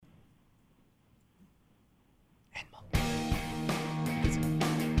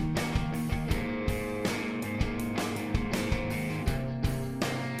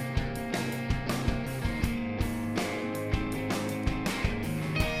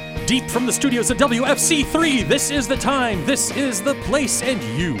deep from the studios at WFC3. This is the time, this is the place, and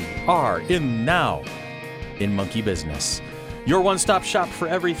you are in now in Monkey Business. Your one-stop shop for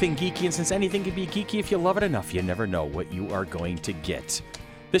everything geeky, and since anything can be geeky if you love it enough, you never know what you are going to get.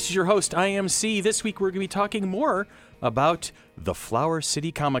 This is your host, IMC. This week we're going to be talking more about the Flower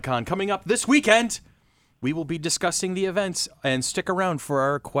City Comic-Con coming up this weekend. We will be discussing the events, and stick around for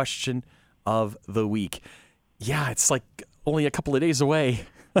our question of the week. Yeah, it's like only a couple of days away.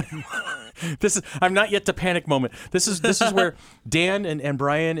 I'm not yet to panic moment. This is where Dan and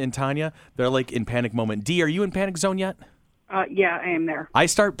Brian and Tanya, they're like in panic moment. Dee, are you in panic zone yet? Yeah, I am there. I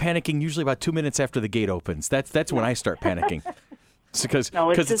start panicking usually about 2 minutes after the gate opens. That's when I start panicking. It's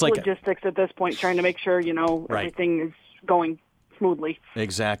just like logistics at this point, trying to make sure Right. everything is going smoothly.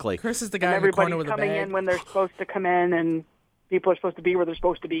 Exactly. Chris is the guy in the corner with the bag. Everybody's coming in when they're supposed to come in, and people are supposed to be where they're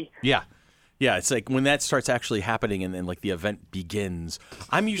supposed to be. Yeah. Yeah, it's like when that starts actually happening and then like the event begins,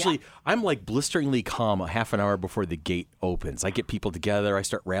 I'm like blisteringly calm a half an hour before the gate opens. I get people together, I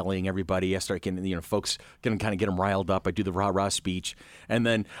start rallying everybody, I start getting, folks, kind of get them riled up. I do the rah-rah speech, and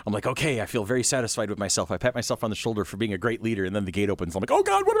then I'm like, okay, I feel very satisfied with myself. I pat myself on the shoulder for being a great leader, and then the gate opens. I'm like, oh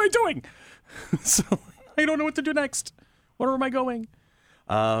God, what am I doing? So I don't know what to do next. Where am I going?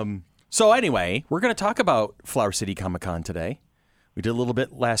 So anyway, we're going to talk about Flower City Comic-Con today. We did a little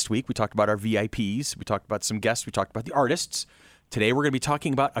bit last week. We talked about our VIPs. We talked about some guests. We talked about the artists. Today, we're going to be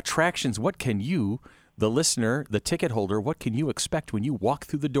talking about attractions. What can you, the listener, the ticket holder, what can you expect when you walk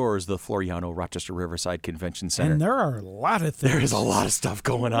through the doors of the Floriano Rochester Riverside Convention Center? And there are a lot of things. There is a lot of stuff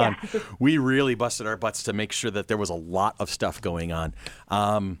going on. Yeah. We really busted our butts to make sure that there was a lot of stuff going on.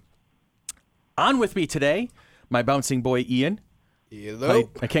 On with me today, my bouncing boy, Ian. Hello.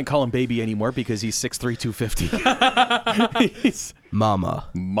 I can't call him baby anymore because he's 6'3", 250. He's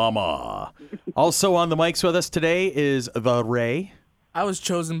Mama. Also on the mics with us today is the Ray. I was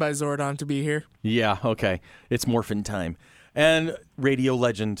chosen by Zordon to be here. Yeah, okay. It's morphin' time. And radio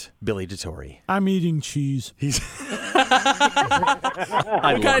legend Billy DeTore. I'm eating cheese. What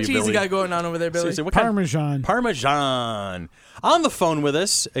kind of cheese you got going on over there, Billy? Seriously, what Parmesan. Parmesan. On the phone with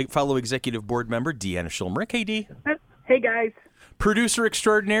us, a fellow executive board member, Deanna Schulmerick. Hey, Dee. Hey, guys. Producer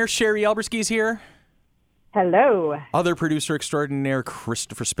extraordinaire Sherry Alberski is here. Hello. Other producer extraordinaire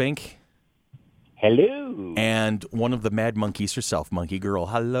Christopher Spink. Hello. And one of the Mad Monkeys herself, Monkey Girl.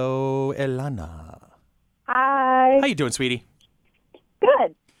 Hello, Elana. Hi. How you doing, sweetie?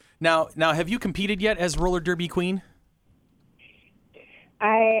 Good. Now, have you competed yet as roller derby queen?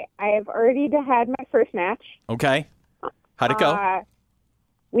 I have already had my first match. Okay. How'd it go?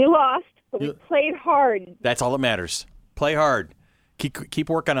 We lost, but we played hard. That's all that matters. Play hard. Keep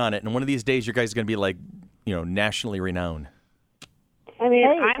working on it, and one of these days, you guys are going to be like, nationally renowned. I mean,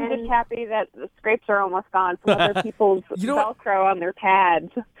 I'm just happy that the scrapes are almost gone from other people's Velcro on their pads.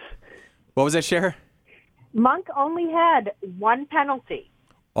 What was that, Cher? Monk only had one penalty.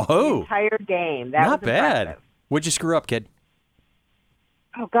 Oh, the entire game. That not was bad. impressive. What'd you screw up, kid?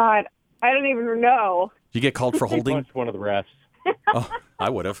 Oh God, I don't even know. Did you get called for holding? Punched one of the refs. Oh,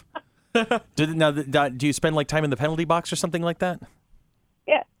 I would have. Do you spend like time in the penalty box or something like that?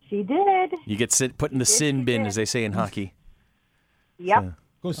 Yeah, she did. You get put in the sin bin, as they say in hockey. Yep. So.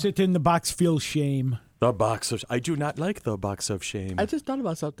 Go sit in the box, feel shame. The box of... I do not like the box of shame. I just thought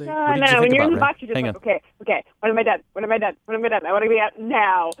about something. No, What did you think when you're in about, the box, you're just Hang like, on. okay, when am I done? I want to be out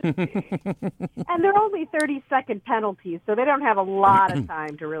now. And they're only 30-second penalties, so they don't have a lot of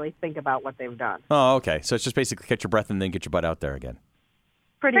time to really think about what they've done. Oh, okay. So it's just basically catch your breath and then get your butt out there again.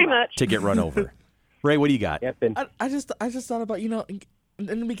 Pretty much. To get run over. Ray, what do you got? Yep. And I just thought about,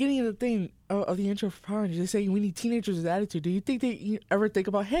 in the beginning of the thing, of the intro for Power Rangers, they say we need teenagers with attitude. Do you think they ever think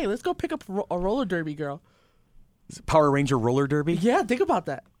about, hey, let's go pick up a roller derby girl? Power Ranger roller derby? Yeah, think about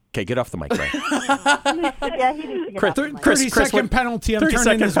that. Okay, get off the mic, Ray. Yeah, he needs to get off the mic. 30-second penalty. I'm 30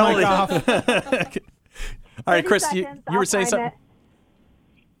 turning his second mic off. All right, Chris, you 30 were I'll saying time something?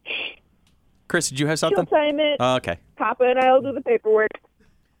 Chris, did you have something? She'll time it. Oh, okay. Papa and I'll do the paperwork.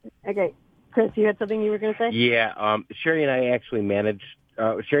 Okay. Chris, you had something you were going to say? yeah, Sherry and I actually managed.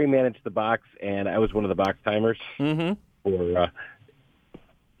 Sherry managed the box, and I was one of the box timers Mm-hmm. for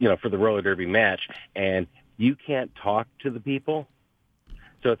for the roller derby match. And you can't talk to the people,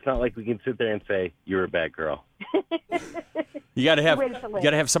 so it's not like we can sit there and say you're a bad girl. You got to have Way to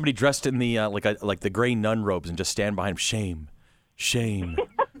live. somebody dressed in the like the gray nun robes and just stand behind him. Shame, shame,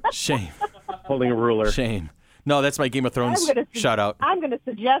 shame, Holding a ruler. shame. No, that's my Game of Thrones shout out. I'm going to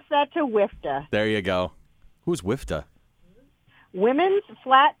suggest that to WIFTA. There you go. Who's WIFTA? Women's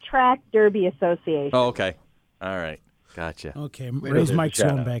Flat Track Derby Association. Oh, okay. All right. Gotcha. Okay, Ray's there's a mic's shout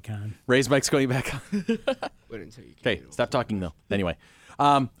going out. back on. Ray's mic's going back on. Wait until you Okay, stop talking though. Anyway,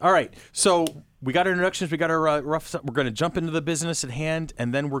 all right. So we got our introductions. We got our rough. We're going to jump into the business at hand,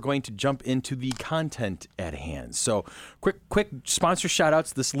 and then we're going to jump into the content at hand. So quick sponsor shout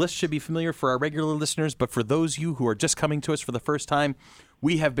outs. This list should be familiar for our regular listeners, but for those of you who are just coming to us for the first time,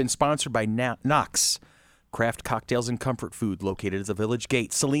 we have been sponsored by Knox Craft Cocktails and Comfort Food, located at the Village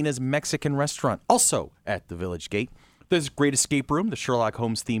Gate. Selena's Mexican Restaurant, also at the Village Gate. There's Great Escape Room, the Sherlock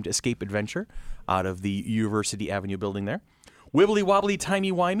Holmes themed escape adventure out of the University Avenue building there. Wibbly Wobbly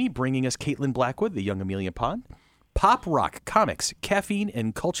Timey Wimey, bringing us Caitlin Blackwood, the Young Amelia Pond. Pop Rock Comics, Caffeine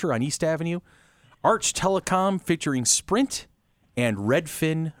and Culture on East Avenue. Arch Telecom featuring Sprint, and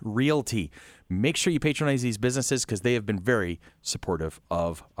Redfin Realty. Make sure you patronize these businesses because they have been very supportive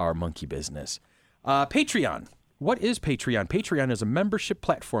of our monkey business. Patreon. What is Patreon? Patreon is a membership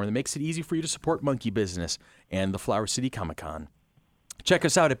platform that makes it easy for you to support monkey business and the Flower City Comic-Con. Check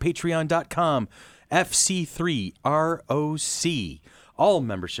us out at patreon.com, FC3ROC. All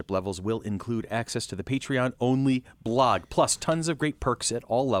membership levels will include access to the Patreon-only blog, plus tons of great perks at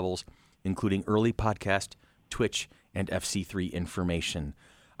all levels, including early podcast, Twitch, and FC3 information.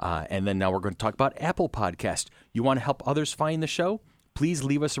 And then now we're going to talk about Apple Podcast. You want to help others find the show? Please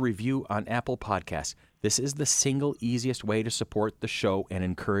leave us a review on Apple Podcasts. This is the single easiest way to support the show and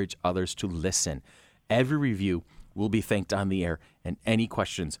encourage others to listen. Every review will be thanked on the air, and any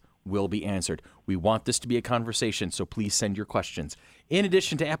questions will be answered. We want this to be a conversation, so please send your questions. In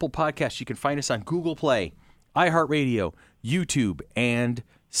addition to Apple Podcasts, you can find us on Google Play, iHeartRadio, YouTube, and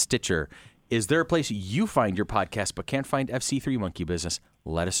Stitcher. Is there a place you find your podcast but can't find FC3 Monkey Business?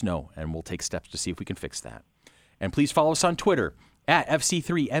 Let us know, and we'll take steps to see if we can fix that. And please follow us on Twitter at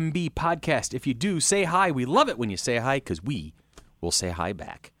FC3MB Podcast. If you do, say hi. We love it when you say hi because we will say hi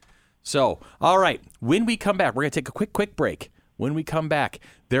back. So, all right, when we come back, we're going to take a quick break. When we come back,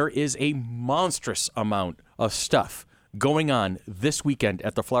 there is a monstrous amount of stuff going on this weekend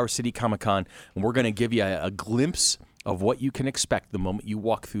at the Flower City Comic-Con, and we're going to give you a glimpse of what you can expect the moment you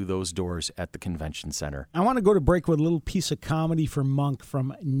walk through those doors at the convention center. I want to go to break with a little piece of comedy for Monk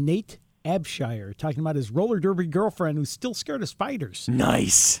from Nate Abshire, talking about his roller derby girlfriend who's still scared of spiders.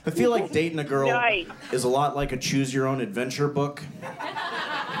 Nice. I feel like dating a girl Nice. is a lot like a choose-your-own-adventure book.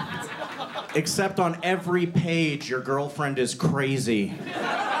 Except on every page, your girlfriend is crazy.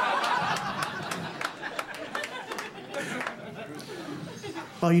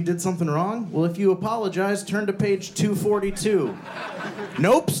 Oh, you did something wrong? Well, if you apologize, turn to page 242.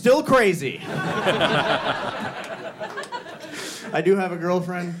 Nope, still crazy. I do have a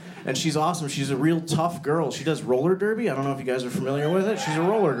girlfriend, and she's awesome. She's a real tough girl. She does roller derby. I don't know if you guys are familiar with it. She's a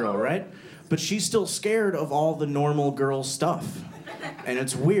roller girl, right? But she's still scared of all the normal girl stuff. And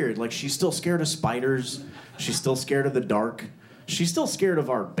it's weird. Like, she's still scared of spiders. She's still scared of the dark. She's still scared of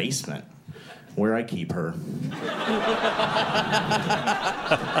our basement, where I keep her.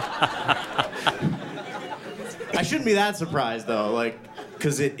 I shouldn't be that surprised, though, like,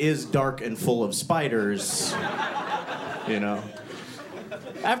 because it is dark and full of spiders, you know?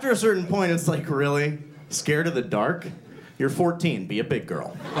 After a certain point, it's like, really? Scared of the dark? You're 14. Be a big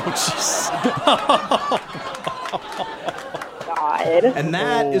girl. God. And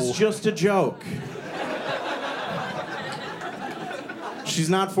that is just a joke. She's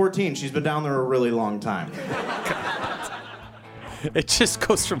not 14. She's been down there a really long time. It just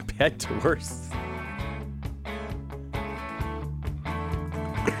goes from bad to worse.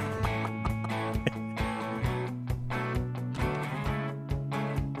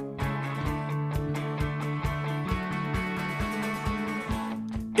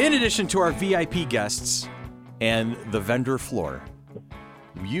 In addition to our VIP guests and the vendor floor,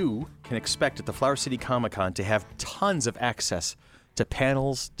 you can expect at the Flower City Comic-Con to have tons of access to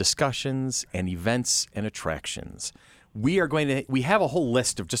panels, discussions, and events and attractions. We have a whole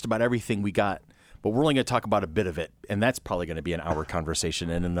list of just about everything we got, but we're only going to talk about a bit of it, and that's probably going to be an hour conversation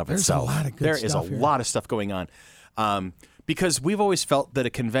in and of itself. There's a lot of good There is stuff a here. lot of stuff going on. Because we've always felt that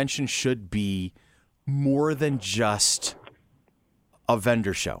a convention should be more than just a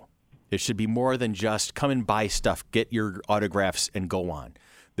vendor show. It should be more than just come and buy stuff, get your autographs, and go on.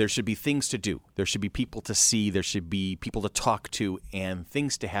 There should be things to do. There should be people to see. There should be people to talk to and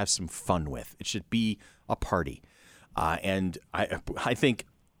things to have some fun with. It should be a party. And I think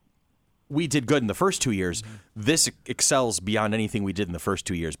we did good in the first 2 years. Mm-hmm. This excels beyond anything we did in the first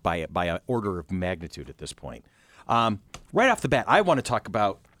 2 years by an order of magnitude at this point. Right off the bat, I want to talk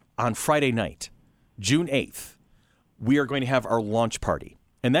about on Friday night, June 8th, we are going to have our launch party.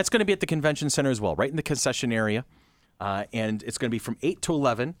 And that's going to be at the convention center as well, right in the concession area. And it's going to be from 8 to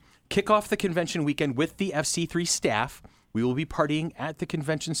 11. kick off the convention weekend with the FC3 staff. We will be partying at the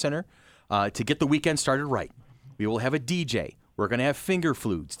convention center to get the weekend started right. We will have a DJ. We're going to have finger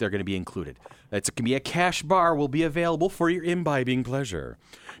flutes. They're going to be included. It's going to be a cash bar will be available for your imbibing pleasure.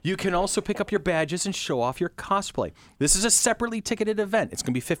 You can also pick up your badges and show off your cosplay. This is a separately ticketed event. It's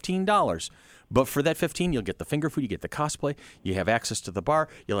going to be $15. But for that $15, you'll get the finger food, you get the cosplay, you have access to the bar,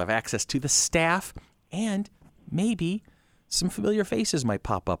 you'll have access to the staff, and maybe some familiar faces might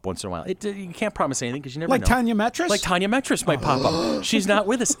pop up once in a while. You can't promise anything because you never know. Like Tanya Metris? Like Tanya Metris might pop up. She's not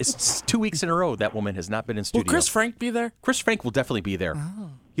with us. It's 2 weeks in a row that woman has not been in studio. Will Chris Frank be there? Chris Frank will definitely be there.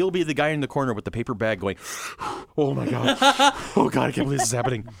 Oh. He'll be the guy in the corner with the paper bag going, oh, my God. Oh, God, I can't believe this is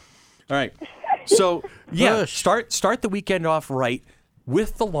happening. All right. So, yeah, start the weekend off right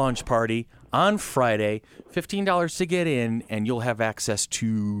with the launch party on Friday. $15 to get in, and you'll have access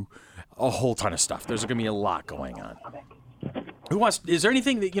to a whole ton of stuff. There's going to be a lot going on. Is there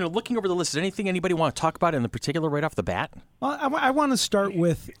anything that, looking over the list, is there anything anybody want to talk about in the particular right off the bat? Well, I want to start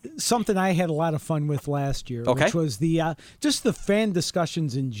with something I had a lot of fun with last year, which was the just the fan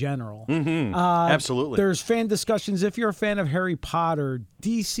discussions in general. Mm-hmm. Absolutely. There's fan discussions if you're a fan of Harry Potter,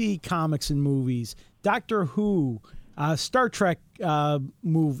 DC comics and movies, Doctor Who, Star Trek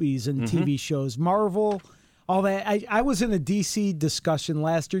movies and TV shows, Marvel, all that. I was in a DC discussion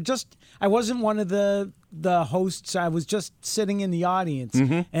last year. I wasn't one of the hosts. I was just sitting in the audience,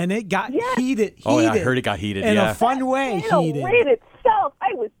 and it got heated. Oh, yeah, I heard it got heated. In a fun way, heated. Raid itself,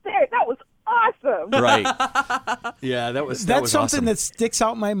 I was there. That was awesome. Right. Yeah, that was something awesome. that sticks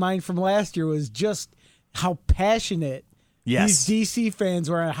out in my mind from last year was just how passionate these DC fans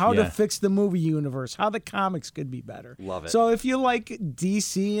were on how to fix the movie universe, how the comics could be better. Love it. So if you like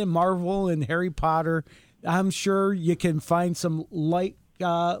DC and Marvel and Harry Potter, I'm sure you can find some like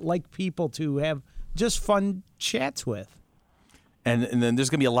people to have just fun chats with. And then there's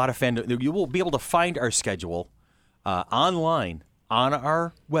going to be a lot of you will be able to find our schedule online on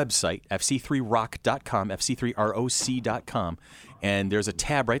our website, fc3rock.com, fc3roc.com. And there's a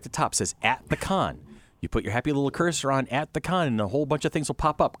tab right at the top that says At the Con. You put your happy little cursor on At the Con, and a whole bunch of things will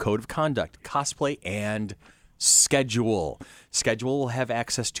pop up. Code of conduct, cosplay, and schedule. Schedule will have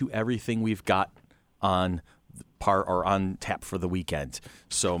access to everything we've got on on tap for the weekend.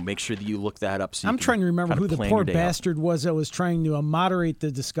 So make sure that you look that up. So I'm trying to remember who the poor bastard was that was trying to moderate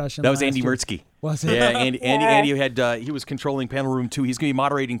the discussion. That was Andy Mertzke. Was it? Yeah, Andy he was controlling Panel Room 2. He's going to be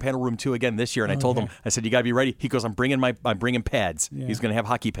moderating Panel Room 2 again this year. And I told him, I said, you got to be ready. He goes, I'm bringing pads. Yeah. He's going to have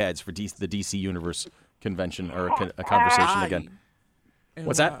hockey pads for the DC Universe convention or a conversation again.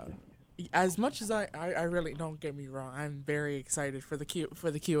 What's that? As much as I really, don't get me wrong, I'm very excited for the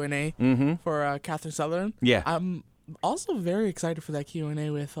Q&A for Catherine Sutherland. Yeah. I'm also very excited for that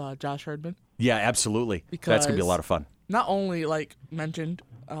Q&A with Josh Herdman. Yeah, absolutely. Because that's going to be a lot of fun. Not only, like mentioned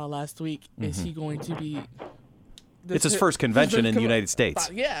last week, is he going to be... It's his first convention in the United States.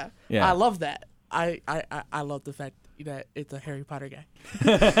 Yeah. I love that. I love the fact that it's a Harry Potter guy.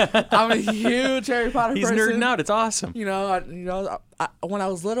 I'm a huge Harry Potter person. He's nerding out. It's awesome. When I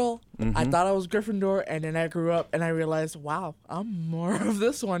was little, I thought I was Gryffindor, and then I grew up and I realized, wow, I'm more of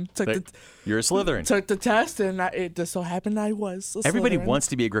this one. You're a Slytherin. Took the test, and it just so happened I was a Everybody Slytherin. wants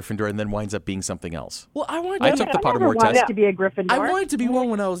to be a Gryffindor and then winds up being something else. Well, I took the Pottermore test. To be a Gryffindor. I wanted to be one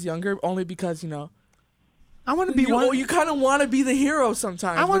when I was younger, only because I want to be one. You kind of want to be the hero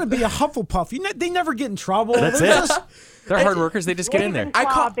sometimes. I want to be a Hufflepuff. They never get in trouble. That's it. They're hard workers. They just get in there.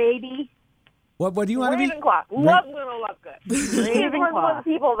 Ravenclaw, baby. What do you want to be? Ravenclaw. Love Little Lovegood. He's one of those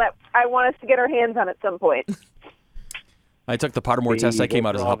people that I want us to get our hands on at some point. I took the Pottermore test. I came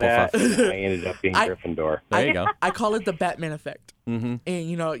out as a Hufflepuff. I ended up being Gryffindor. There you go. I call it the Batman effect. Mm-hmm.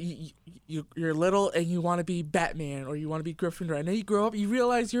 And you're little and you want to be Batman or you want to be Gryffindor, and then you grow up, you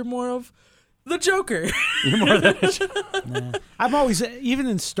realize you're more of the Joker. You're more than a Joker. I'm always, even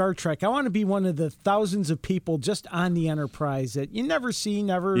in Star Trek, I want to be one of the thousands of people just on the Enterprise that you never see,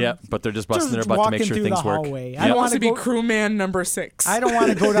 never. Yeah, but they're just busting their butt to make sure things work. Yep. I want to be crewman number 6. I don't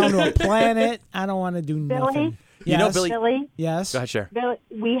want to go down to a planet. I don't want to do nothing. Yes. Billy? Yes. Go ahead, Cher. Billy,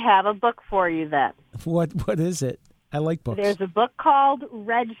 we have a book for you then. What is it? I like books. There's a book called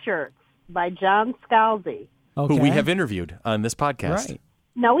Red Shirts by John Scalzi. Okay. Who we have interviewed on this podcast. Right.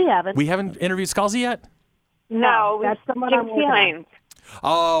 No, we haven't. We haven't interviewed Scalzi yet? No, that's someone Jim Hines.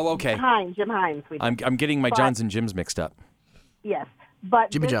 Oh, okay. Jim Hines. I'm getting my Johns and Jims mixed up. Yes,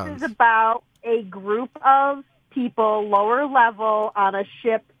 but Jimmy this Johns. is about a group of people, lower level, on a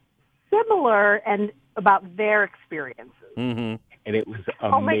ship, similar, and about their experiences. Mm-hmm. And it was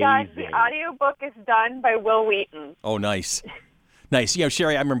amazing. Oh my gosh, the audiobook is done by Will Wheaton. Oh, nice. Nice.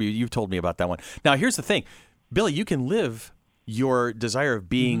 Sherry, I remember you've told me about that one. Now, here's the thing. Billy, you can live your desire of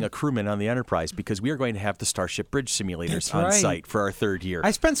being a crewman on the Enterprise, because we are going to have the Starship Bridge simulators That's on right. site for our 3rd year.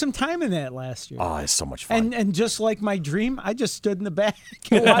 I spent some time in that last year. Oh, it's so much fun. And just like my dream, I just stood in the back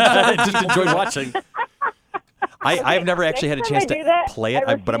and watched Just enjoy watching. I've never actually had a chance to play it,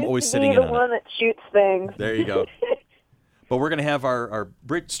 but I'm always sitting in the on one it. that shoots things. There you go. But we're going to have our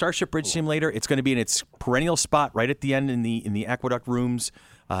Starship Bridge simulator. It's going to be in its perennial spot right at the end in the aqueduct rooms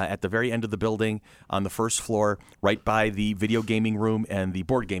at the very end of the building on the 1st floor, right by the video gaming room and the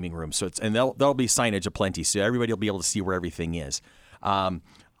board gaming room. So there'll be signage aplenty, so everybody will be able to see where everything is. And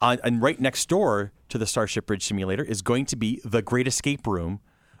right next door to the Starship Bridge simulator is going to be the Great Escape Room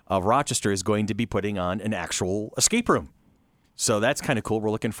of Rochester is going to be putting on an actual escape room. So that's kind of cool.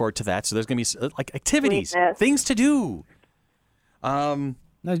 We're looking forward to that. So there's going to be like activities, Sweetness. things to do.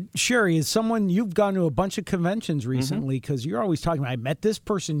 Now, Sherry, as someone, you've gone to a bunch of conventions recently because you're always talking about, I met this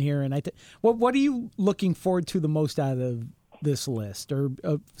person here. And what are you looking forward to the most out of this list or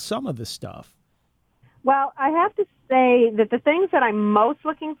some of the stuff? Well, I have to say that the things that I'm most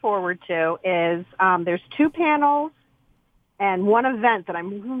looking forward to is there's 2 panels and 1 event that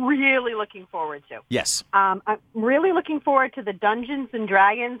I'm really looking forward to. Yes. I'm really looking forward to the Dungeons and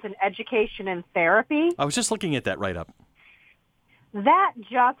Dragons and Education and Therapy. I was just looking at that right up. That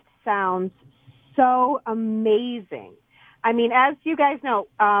just sounds so amazing. I mean, as you guys know,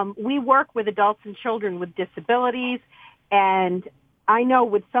 we work with adults and children with disabilities, and I know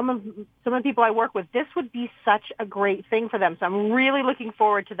with some of the people I work with, this would be such a great thing for them. So I'm really looking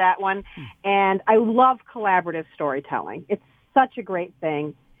forward to that one. And I love collaborative storytelling. It's such a great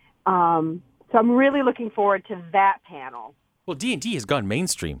thing. So I'm really looking forward to that panel. Well, D&D has gone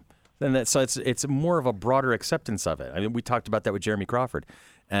mainstream. So it's more of a broader acceptance of it. I mean, we talked about that with Jeremy Crawford.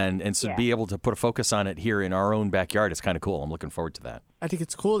 And so to be able to put a focus on it here in our own backyard is kind of cool. I'm looking forward to that. I think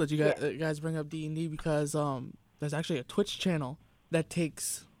it's cool that you guys bring up D&D because there's actually a Twitch channel that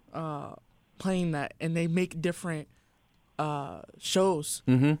takes playing that, and they make different shows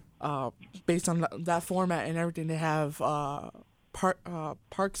based on that format and everything. They have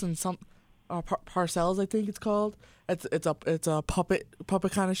Parks and some Parcells, I think it's called. It's a puppet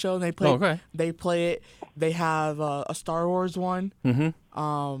kind of show. And they play it. They have a Star Wars one.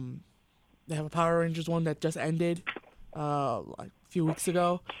 Mm-hmm. They have a Power Rangers one that just ended like a few weeks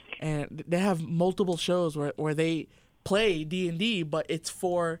ago, and they have multiple shows where they play D&D, but it's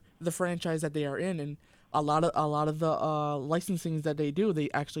for the franchise that they are in. And a lot of the licensings that they do, they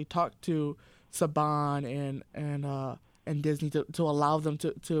actually talk to Saban and Disney to allow them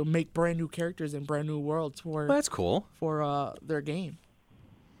to make brand new characters and brand new worlds for Well, that's cool. for their game.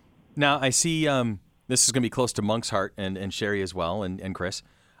 Now, I see this is going to be close to Monk's heart and Sherry as well and Chris.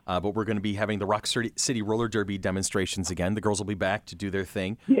 But we're going to be having the Rock City Roller Derby demonstrations again. The girls will be back to do their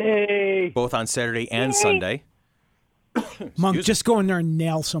thing. Yay! Both on Saturday and Sunday. Monk, just go in there and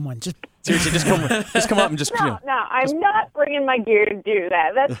nail someone. Just Seriously, just come up and just, No, I'm not bringing my gear to do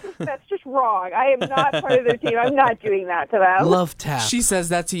that. That's just wrong. I am not part of their team. I'm not doing that to them. Love tap. She says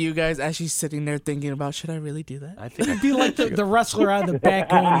that to you guys as she's sitting there thinking about, should I really do that? I think It'd be like the wrestler out of the back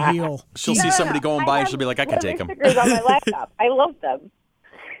going heel. she'll see somebody going by and she'll be like, I can take them. Stickers on my laptop. I love them.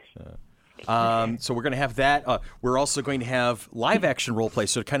 So we're going to have that. We're also going to have live action role play.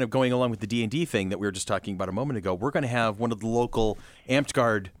 So kind of going along with the D&D thing that we were just talking about a moment ago, we're going to have one of the local Amped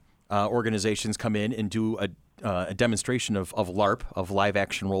Guard organizations come in and do a demonstration of LARP, of live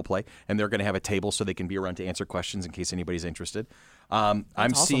action role play, and they're going to have a table so they can be around to answer questions in case anybody's interested. I'm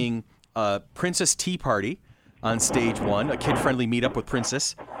awesome. Seeing Princess Tea Party on stage 1, a kid-friendly meetup with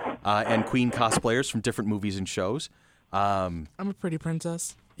Princess and Queen cosplayers from different movies and shows. I'm a pretty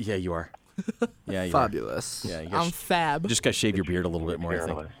princess. Yeah, you are. Yeah, you Fabulous. Are. Yeah, you I'm fab. just got to shave your beard a little bit more,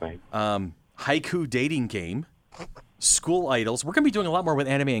 I think. Haiku dating game, school idols. We're going to be doing a lot more with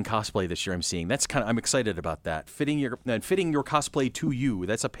anime and cosplay this year. I'm seeing. I'm excited about that. Fitting your cosplay to you.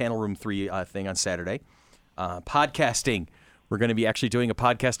 That's a Panel Room 3 thing on Saturday. Podcasting. We're going to be actually doing a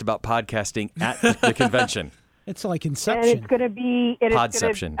podcast about podcasting at the convention. It's like Inception. And it's going to be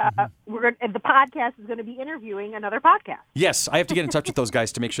Podception. The podcast is going to be interviewing another podcast. Yes, I have to get in touch with those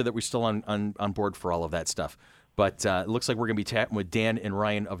guys to make sure that we're still on board for all of that stuff. But it looks like we're going to be chatting with Dan and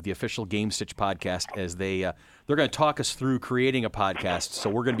Ryan of the official Game Stitch podcast as they're going to talk us through creating a podcast. So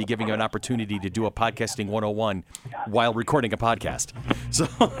we're going to be giving you an opportunity to do a podcasting 101 while recording a podcast. So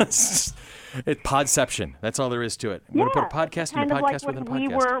it's Podception. That's all there is to it. I'm going to put a podcast in a podcast within a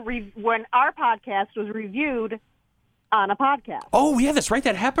podcast. When our podcast was reviewed on a podcast. Oh, yeah, that's right.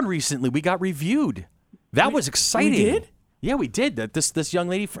 That happened recently. We got reviewed. That was exciting. We did? Yeah, we did. This young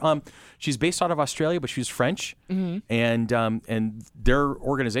lady, she's based out of Australia, but she's French, and their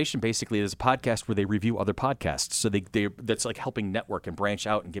organization basically is a podcast where they review other podcasts. So that's like helping network and branch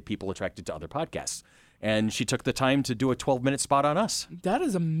out and get people attracted to other podcasts. And she took the time to do a 12-minute spot on us. That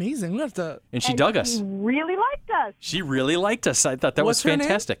is amazing. We have to. And she dug us. She really liked us. She really liked us. I thought that was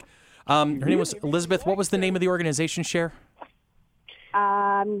fantastic. Her name was Elizabeth. What was the name of the organization, Cher?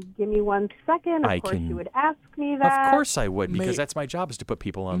 Give me 1 second. Of course, you would ask me that. Of course I would, because that's my job is to put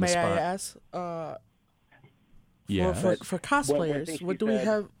people on the spot. May I ask? Yeah. For cosplayers, what do we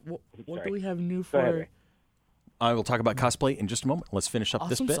have? What do we have new for? I will talk about cosplay in just a moment. Let's finish up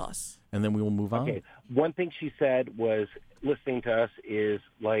this bit, and then we will move on. Okay. One thing she said was listening to us is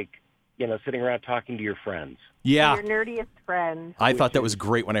like, sitting around talking to your friends. Yeah. Your nerdiest friends. I thought that was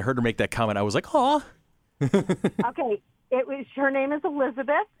great. When I heard her make that comment, I was like, "Aw." Okay. Her name is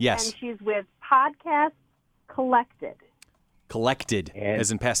Elizabeth. Yes. And she's with Podcast Collected. Collected, as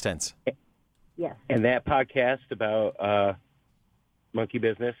in past tense. Yes. And that podcast about monkey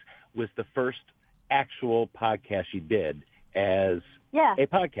business was the first actual podcast she did as a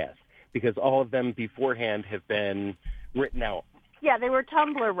podcast, because all of them beforehand have been written out. Yeah, they were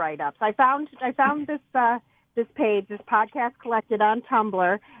Tumblr write-ups. I found this page, this Podcast Collected on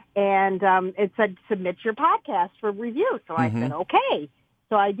Tumblr, and it said submit your podcast for review. So I said okay.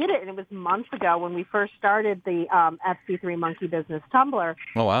 So I did it, and it was months ago when we first started the FC3 Monkey Business Tumblr.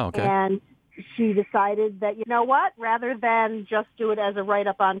 Oh wow! Okay. And she decided that, you know what, rather than just do it as a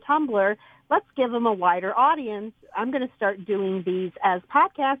write-up on Tumblr, let's give them a wider audience. I'm going to start doing these as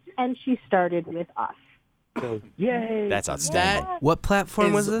podcasts, and she started with us. So, yay! That's outstanding. What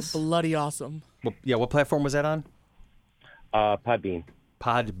platform was this? Bloody awesome. Well, yeah, what platform was that on? Podbean.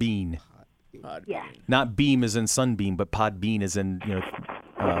 Podbean. Yeah. Not beam as in sunbeam, but Podbean as in,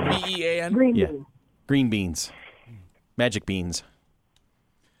 BEAN. Green yeah, beans. green beans, magic beans.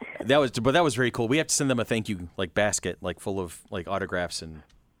 That was very cool. We have to send them a thank you basket, full of autographs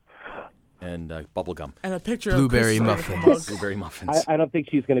and bubble gum And a picture blueberry of muffins. Blueberry muffins. I don't think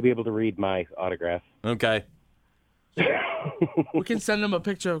she's going to be able to read my autograph. Okay. We can send them a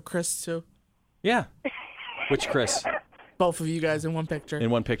picture of Chris too. Yeah. Which Chris? Both of you guys in one picture. In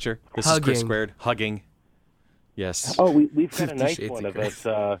one picture. This Hugging. is Chris Squared hugging. Yes. Oh, we've got a nice Shades one of of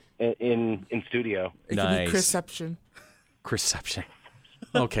us in studio. It Nice. could be Chrisception. Chrisception.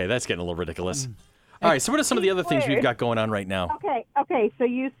 Okay, that's getting a little ridiculous. All right, so what are some of the other things we've got going on right now? Okay. So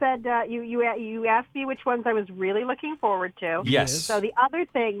you said you asked me which ones I was really looking forward to. Yes. So the other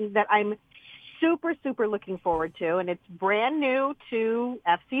thing that I'm super, super looking forward to, and it's brand new to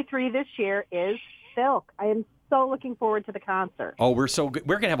FC3 this year, is Silk. I am so looking forward to the concert. Oh, we're so good.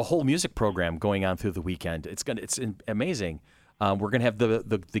 We're gonna have a whole music program going on through the weekend. It's amazing. We're gonna have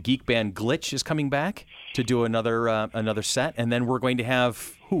the geek band Glitch is coming back to do another set, and then we're going to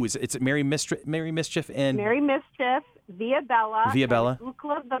have it's Mary Mischief, Mary Mischief, Via Bella, and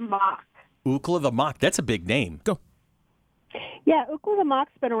Ookla the Mock. Ookla the Mock. That's a big name. Go. Yeah, Ookla the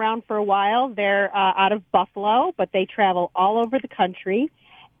Mock's been around for a while. They're out of Buffalo, but they travel all over the country.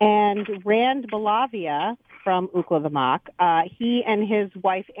 And Rand Balavia from Ookla the Mock, he and his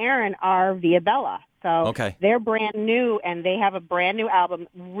wife Erin are Via Bella. So they're brand new, and they have a brand new album.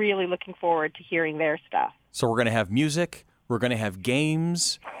 Really looking forward to hearing their stuff. So we're going to have music. We're going to have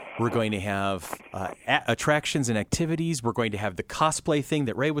games. We're going to have attractions and activities. We're going to have the cosplay thing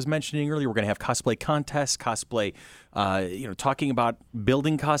that Ray was mentioning earlier. We're going to have cosplay contests, cosplay, talking about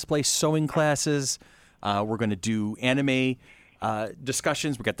building cosplay, sewing classes. We're going to do anime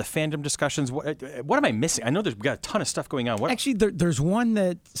discussions. We got the fandom discussions. What am I missing? I know we got a ton of stuff going on. Actually, there's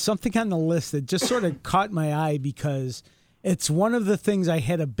something on the list that just sort of caught my eye because it's one of the things I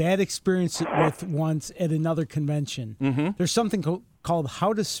had a bad experience with once at another convention. Mm-hmm. There's something called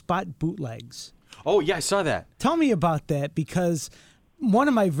How to Spot Bootlegs. Oh, yeah, I saw that. Tell me about that, because one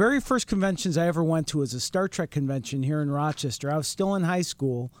of my very first conventions I ever went to was a Star Trek convention here in Rochester. I was still in high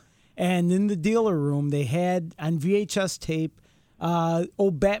school, and in the dealer room, they had on VHS tape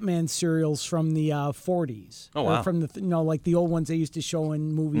old Batman serials from the 40s. Oh, wow. Or from like the old ones they used to show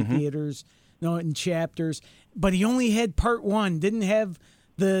in movie theaters, in chapters. But he only had part one, didn't have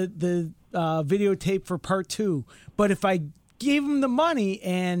the videotape for part two. But if I gave him the money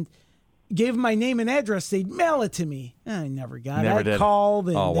and gave him my name and address, they'd mail it to me. I never got it. I called,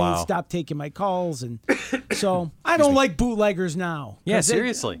 and they stopped taking my calls. And so I don't like bootleggers now. Yeah,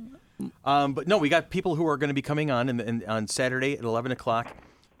 seriously. But no, we got people who are going to be coming on on Saturday at 11 o'clock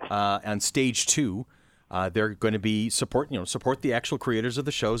on stage 2. They're going to be support the actual creators of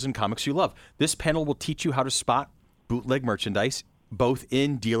the shows and comics you love. This panel will teach you how to spot bootleg merchandise, both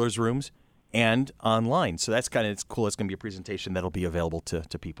in dealers' rooms and online. So that's it's cool. It's going to be a presentation that'll be available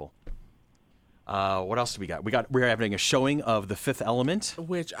to people. What else do we got? We're having a showing of The Fifth Element,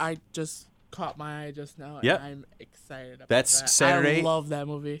 which I just caught my eye just now. Yep. And I'm excited about That's that. Saturday. I love that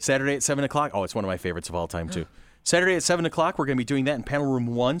movie. Saturday at 7 o'clock. Oh, it's one of my favorites of all time, too. Saturday at 7 o'clock, we're going to be doing that in Panel Room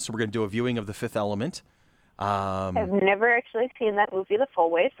 1, so we're going to do a viewing of The Fifth Element. I've never actually seen that movie the full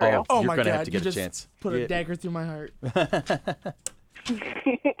way through. Oh you're my gonna God, have to get you a just chance. Put a dagger through my heart.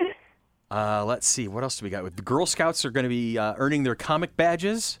 Let's see. What else do we got? The Girl Scouts are going to be earning their comic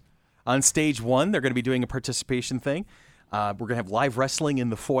badges on stage 1. They're going to be doing a participation thing. We're going to have live wrestling in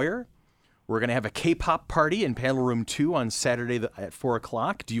the foyer. We're going to have a K-pop party in Panel Room 2 on Saturday at 4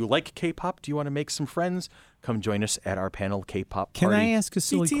 o'clock. Do you like K-pop? Do you want to make some friends? Come join us at our panel K-pop party. Can I ask a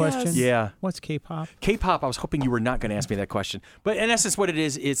silly question? Yeah. What's K-pop? K-pop, I was hoping you were not going to ask me that question. But in essence, what it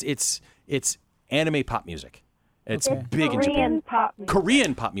is it's anime pop music. It's big in Japan. Pop music.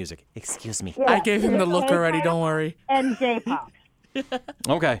 Korean pop music. Excuse me. I gave him the look already. Don't worry. And J-pop.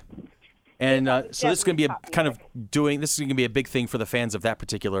 Okay. And so this is going to be this is going to be a big thing for the fans of that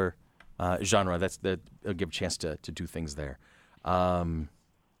particular genre. It'll give a chance to do things there.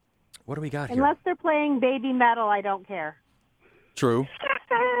 What do we got here? Unless they're playing baby metal, I don't care. True.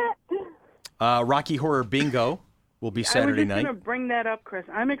 Rocky Horror Bingo will be Saturday night. I was just going to bring that up, Chris.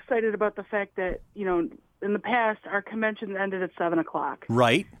 I'm excited about the fact that, in the past, our convention ended at 7 o'clock.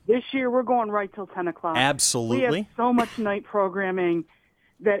 Right. This year, we're going right till 10 o'clock. Absolutely. We have so much night programming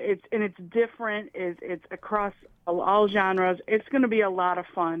that it's different. It's across all genres. It's going to be a lot of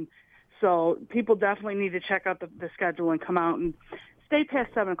fun. So people definitely need to check out the schedule and come out and stay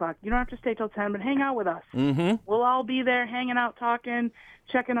past 7 o'clock. You don't have to stay till 10, but hang out with us. Mm-hmm. We'll all be there hanging out, talking,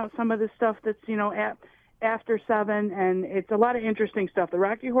 checking out some of the stuff that's, after 7, and it's a lot of interesting stuff. The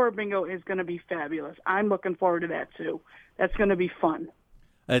Rocky Horror Bingo is going to be fabulous. I'm looking forward to that, too. That's going to be fun.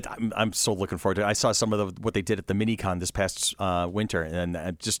 I'm so looking forward to it. I saw some of what they did at the Minicon this past winter, and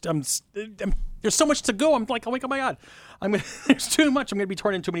there's so much to go. I'm like, oh my God, there's too much. I'm going to be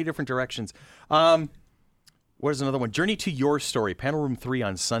torn in too many different directions. What is another one? Journey to Your Story, Panel Room 3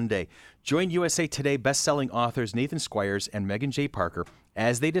 on Sunday. Join USA Today best-selling authors Nathan Squires and Megan J. Parker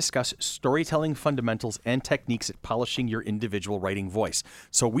as they discuss storytelling fundamentals and techniques at polishing your individual writing voice.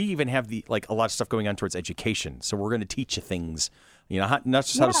 So we even have a lot of stuff going on towards education. So we're going to teach you things, not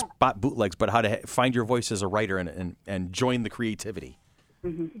just how to spot bootlegs, but how to find your voice as a writer and join the creativity.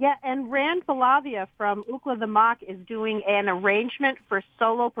 Mm-hmm. Yeah, and Rand Balavia from Ookla the Mock is doing an arrangement for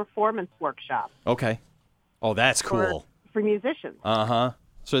solo performance workshop. Okay. Oh, that's cool. For musicians. Uh-huh.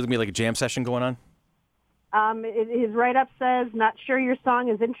 So there's going to be like a jam session going on? His write-up says, not sure your song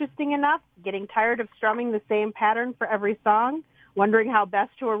is interesting enough, getting tired of strumming the same pattern for every song, wondering how best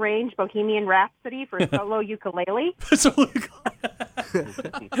to arrange Bohemian Rhapsody for solo ukulele.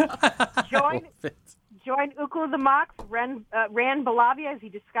 Join Ookla the Mock's Rand Balavia as he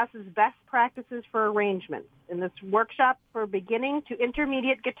discusses best practices for arrangements. In this workshop for beginning to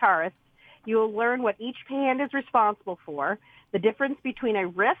intermediate guitarists, you will learn what each hand is responsible for, the difference between a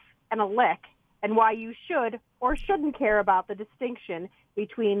riff and a lick, and why you should or shouldn't care about the distinction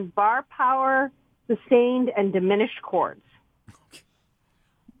between bar power, sustained, and diminished chords.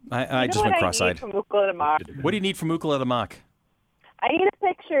 I just went cross-eyed. What do you need from Ookla the Mock? I need a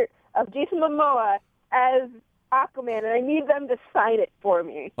picture of Jason Momoa as Aquaman, and I need them to sign it for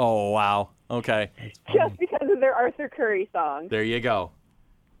me. Oh, wow. Okay. Just because of their Arthur Curry song. There you go.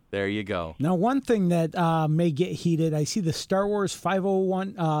 There you go. Now, one thing that may get heated, I see the Star Wars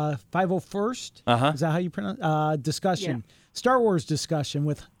 501st. Uh-huh. Is that how you pronounce discussion? Yeah. Star Wars discussion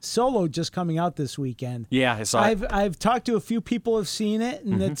with Solo just coming out this weekend. Yeah, I saw it. I've talked to a few people who have seen it,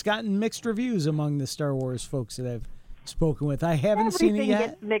 and it's gotten mixed reviews among the Star Wars folks that I've spoken with. I haven't seen it yet. Everything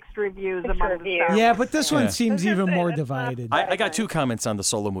gets mixed reviews among the Star Yeah, but this one seems even more divided. I got 2 comments on the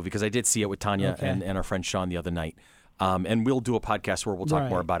Solo movie because I did see it with Tanya and our friend Sean the other night. And we'll do a podcast where we'll talk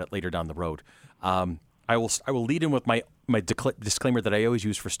more about it later down the road. I will lead in with my disclaimer that I always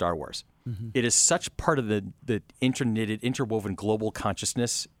use for Star Wars. Mm-hmm. It is such part of the interwoven global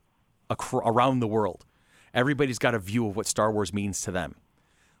consciousness around the world. Everybody's got a view of what Star Wars means to them.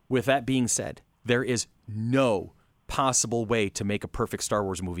 With that being said, there is no possible way to make a perfect Star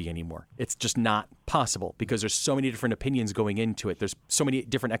Wars movie anymore. It's just not possible because there's so many different opinions going into it. There's so many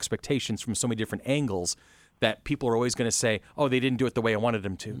different expectations from so many different angles that people are always going to say, oh, they didn't do it the way I wanted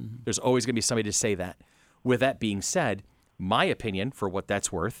them to. Mm-hmm. There's always going to be somebody to say that. With that being said, my opinion, for what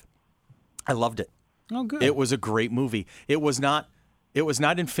that's worth, I loved it. Oh, good. It was a great movie. It was not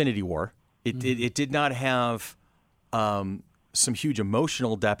Infinity War. It did not have some huge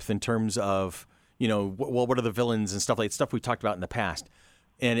emotional depth in terms of, what are the villains and stuff we talked about in the past.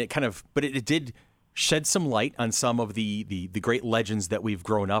 it did shed some light on some of the great legends that we've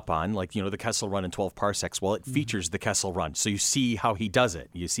grown up on, like, the Kessel Run in 12 parsecs. Well, it features the Kessel Run, so you see how he does it.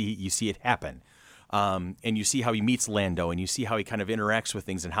 You see it happen, and you see how he meets Lando, and you see how he kind of interacts with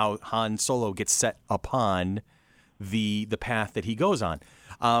things, and how Han Solo gets set upon the path that he goes on.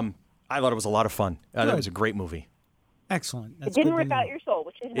 I thought it was a lot of fun. That was a great movie. Excellent. It didn't rip out your soul,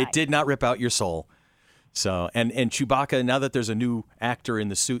 which is nice. It did not rip out your soul. So, and Chewbacca, now that there's a new actor in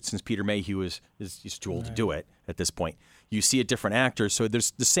the suit, since Peter Mayhew is too old to do it at this point, you see a different actor. So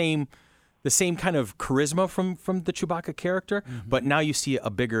there's the same kind of charisma from the Chewbacca character, but now you see a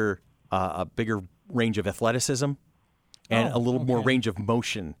bigger range of athleticism and a little more range of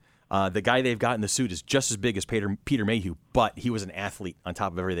motion. The guy they've got in the suit is just as big as Peter Mayhew, but he was an athlete on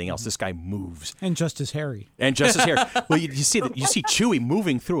top of everything else. This guy moves. And just as hairy. Well, you see Chewie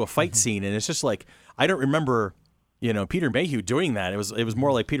moving through a fight scene, and it's just like, I don't remember, Peter Mayhew doing that. It was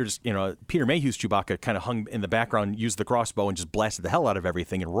more like Peter Mayhew's Chewbacca kind of hung in the background, used the crossbow, and just blasted the hell out of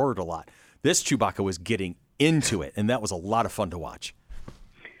everything and roared a lot. This Chewbacca was getting into it, and that was a lot of fun to watch.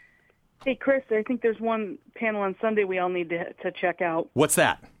 Hey, Chris, I think there's one panel on Sunday we all need to check out. What's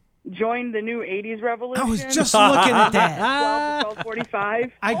that? Join the new 80s revolution. I was just looking at that.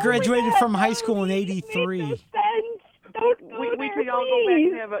 12:45. I graduated from high school in '83. We could all go back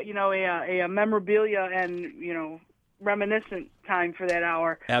and have a memorabilia and reminiscent time for that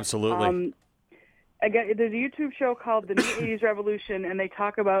hour. Absolutely. Again, there's a YouTube show called The New 80s Revolution, and they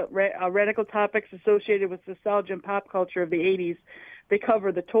talk about radical topics associated with nostalgia and pop culture of the 80s. They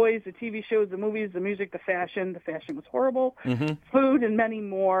cover the toys, the TV shows, the movies, the music, the fashion. The fashion was horrible. Food, and many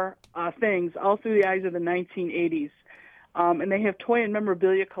more things, all through the eyes of the 1980s. And they have toy and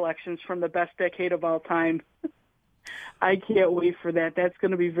memorabilia collections from the best decade of all time. I can't wait for that. That's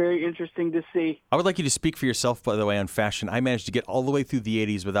going to be very interesting to see. I would like you to speak for yourself, by the way, on fashion. I managed to get all the way through the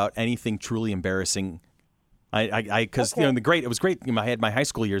 80s without anything truly embarrassing. Because it was great. I had my high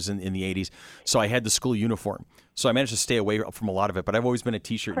school years in the 80s, so I had the school uniform. So I managed to stay away from a lot of it. But I've always been a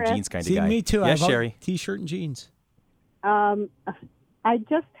T-shirt and jeans kind of guy. Me too. Yeah, Sherry. T-shirt and jeans. I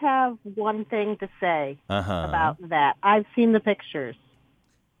just have one thing to say about that. I've seen the pictures.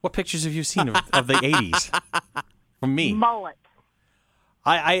 What pictures have you seen of the 80s? From me. Mullet.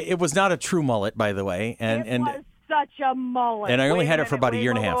 It was not a true mullet, by the way. It was such a mullet. And I only had it for about a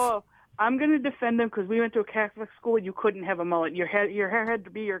year and a half. I'm going to defend them because we went to a Catholic school. You couldn't have a mullet. Your hair had to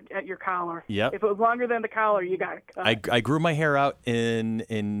be at your collar. Yep. If it was longer than the collar, you got it cut. I grew my hair out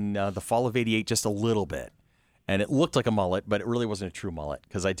in the fall of '88 just a little bit, and it looked like a mullet, but it really wasn't a true mullet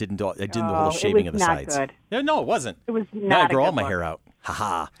because I didn't do the whole shaving of the sides. Good. Yeah, no, it wasn't. It was not. Now I grow all my hair out. Ha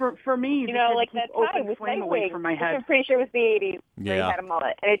ha. For me, like that time with flame away from my head. I'm pretty sure it was the 80s where he had a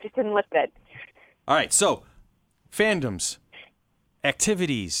mullet, and it just didn't look good. All right, so fandoms,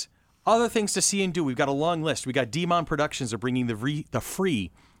 activities, other things to see and do. We've got a long list. We got Demon Productions are bringing the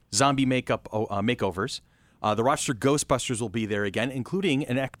free zombie makeup makeovers. The Rochester Ghostbusters will be there again, including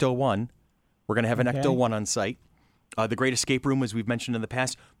an Ecto-1. We're going to have an Ecto-1 on site. The Great Escape Room, as we've mentioned in the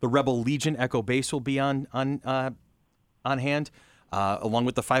past. The Rebel Legion Echo Base will be on hand, along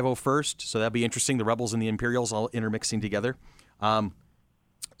with the 501st. So that'll be interesting. The Rebels and the Imperials all intermixing together.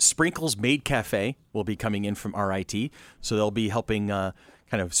 Sprinkles Maid Cafe will be coming in from RIT. So they'll be helping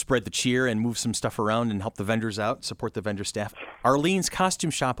kind of spread the cheer and move some stuff around and help the vendors out, support the vendor staff. Arlene's Costume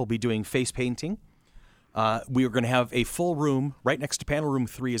Shop will be doing face painting. We are going to have a full room. Right next to panel room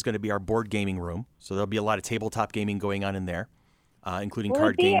 3 is going to be our board gaming room. So there'll be a lot of tabletop gaming going on in there, including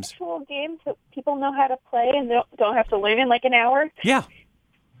card games. Will it be actual games that people know how to play and they don't have to learn in like an hour? Yeah.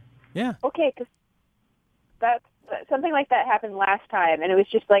 Okay, because that's something like that happened last time, and it was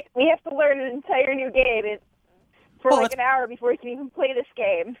just like, we have to learn an entire new game for an hour before we can even play this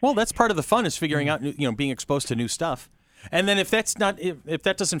game. Well, that's part of the fun is figuring out, being exposed to new stuff. And then if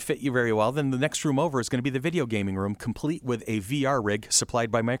that doesn't fit you very well, then the next room over is going to be the video gaming room, complete with a VR rig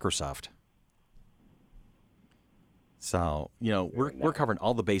supplied by Microsoft. So, we're covering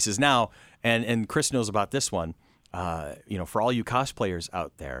all the bases now, and Chris knows about this one. For all you cosplayers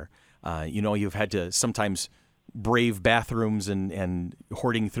out there, you've had to sometimes brave bathrooms and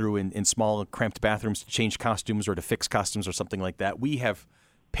hoarding through in small, cramped bathrooms to change costumes or to fix costumes or something like that. We have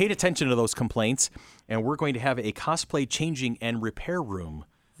paid attention to those complaints, and we're going to have a cosplay changing and repair room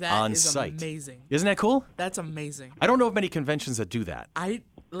on site. That is amazing. Isn't that cool? That's amazing. I don't know of many conventions that do that.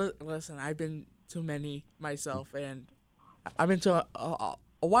 Listen, I've been to many myself, and I've been to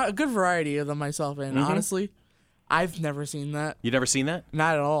a good variety of them myself, and honestly, I've never seen that. You never seen that?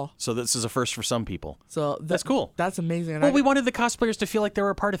 Not at all. So this is a first for some people. So that's cool. That's amazing. Well, we wanted the cosplayers to feel like they were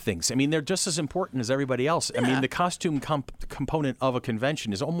a part of things. I mean, they're just as important as everybody else. Yeah. I mean, the costume component of a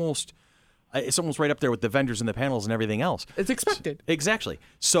convention is almost right up there with the vendors and the panels and everything else. It's expected. Exactly.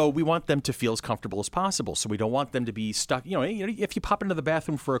 So we want them to feel as comfortable as possible. So we don't want them to be stuck. If you pop into the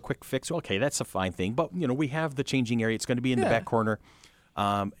bathroom for a quick fix, okay, that's a fine thing. But, we have the changing area. It's going to be in the back corner,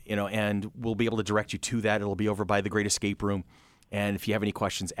 and we'll be able to direct you to that. It'll be over by the Great Escape Room. And if you have any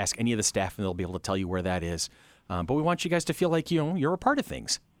questions, ask any of the staff, and they'll be able to tell you where that is. But we want you guys to feel like, you're a part of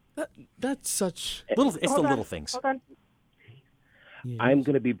things. That's such... It's the little things. Hold on. Yes. I'm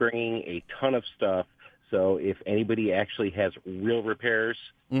going to be bringing a ton of stuff, so if anybody actually has real repairs,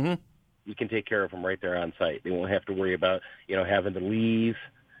 we can take care of them right there on site. They won't have to worry about, having to leave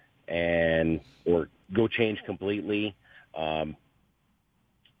or go change completely.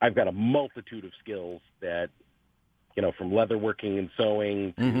 I've got a multitude of skills that, from leatherworking and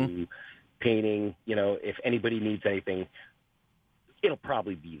sewing to painting. If anybody needs anything, it'll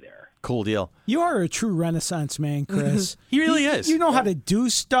probably be there. Cool deal. You are a true Renaissance man, Chris. He really is. You know how to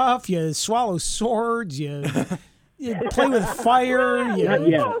do stuff. You swallow swords. You play with fire.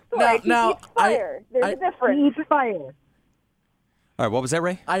 Now, fire. There's a difference. Fire. All right, what was that,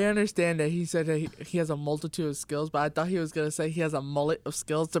 Ray? I understand that he said that he has a multitude of skills, but I thought he was going to say he has a mullet of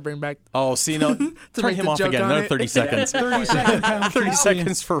skills to bring back. Oh, see, no, turn him off again. Another 30 seconds. 30 seconds. 30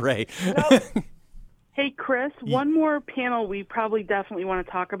 seconds for Ray. Nope. Hey, Chris, one more panel we probably definitely want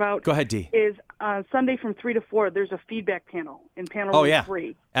to talk about. Go ahead, Dee. Is Sunday from 3 to 4, there's a feedback panel in panel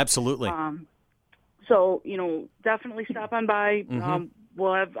 3. Absolutely. So, definitely stop on by.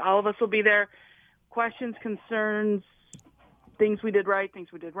 We'll have, all of us will be there. Questions, concerns, things we did right,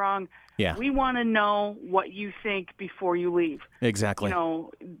 things we did wrong. Yeah. We want to know what you think before you leave. Exactly.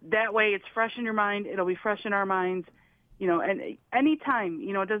 That way it's fresh in your mind. It'll be fresh in our minds. And anytime,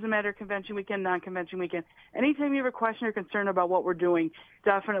 it doesn't matter convention weekend, non-convention weekend. Anytime you have a question or concern about what we're doing,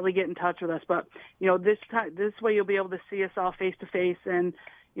 definitely get in touch with us. But, this way you'll be able to see us all face to face, and,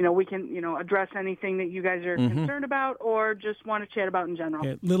 we can, address anything that you guys are concerned about or just want to chat about in general.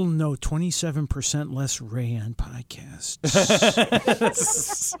 Yeah, little note, 27% less Ray on podcasts.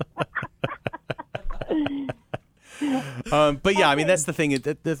 But yeah, I mean, that's the thing.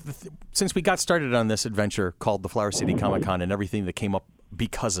 Since we got started on this adventure called the Flower City Comic Con and everything that came up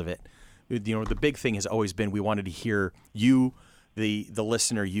because of it, the big thing has always been we wanted to hear you, the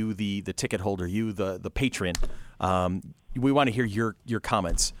listener, you, the ticket holder, you, the patron. We want to hear your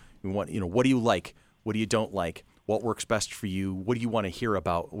comments. We want, what do you like? What do you don't like? What works best for you? What do you want to hear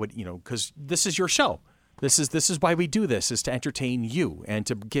about? What, because this is your show. This is why we do this, is to entertain you and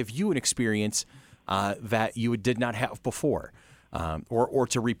to give you an experience that you did not have before, or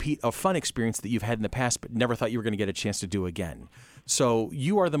to repeat a fun experience that you've had in the past but never thought you were going to get a chance to do again. So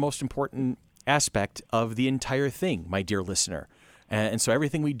you are the most important aspect of the entire thing, my dear listener. And so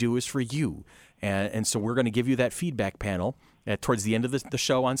everything we do is for you. And so we're going to give you that feedback panel towards the end of the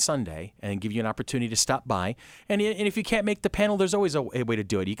show on Sunday and give you an opportunity to stop by. And if you can't make the panel, there's always a way to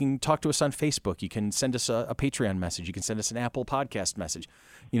do it. You can talk to us on Facebook. You can send us a Patreon message. You can send us an Apple Podcast message.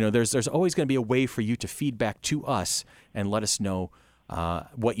 There's always going to be a way for you to feedback to us and let us know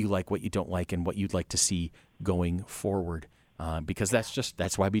what you like, what you don't like, and what you'd like to see going forward. Because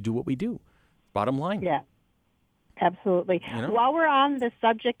that's why we do what we do. Bottom line. Yeah, absolutely. While we're on the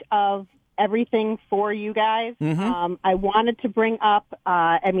subject of everything for you guys, I wanted to bring up,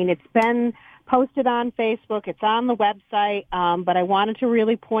 it's been posted on Facebook, it's on the website, but I wanted to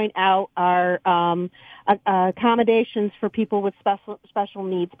really point out our accommodations for people with special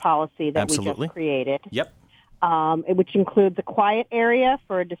needs policy that we just created. Yep. Which includes a quiet area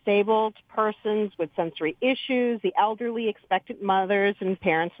for disabled persons with sensory issues, the elderly, expectant mothers, and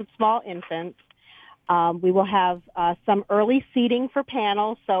parents with small infants. We will have some early seating for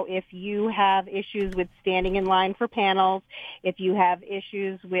panels, so if you have issues with standing in line for panels, if you have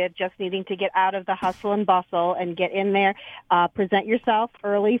issues with just needing to get out of the hustle and bustle and get in there, present yourself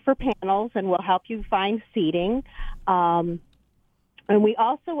early for panels, and we'll help you find seating. And we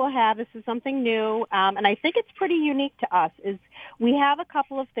also will have, this is something new, and I think it's pretty unique to us, is we have a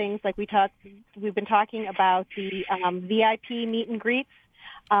couple of things, like we've been talking about the VIP meet and greets,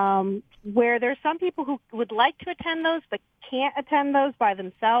 where there's some people who would like to attend those but can't attend those by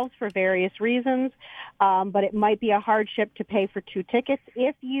themselves for various reasons, but it might be a hardship to pay for 2 tickets.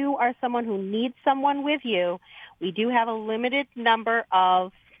 If you are someone who needs someone with you, we do have a limited number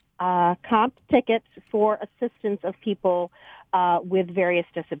of comp tickets for assistance of people with various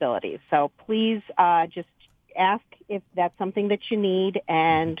disabilities. So please just ask if that's something that you need,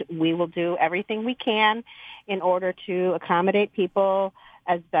 and we will do everything we can in order to accommodate people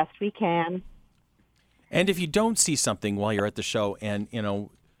as best we can. And if you don't see something while you're at the show, and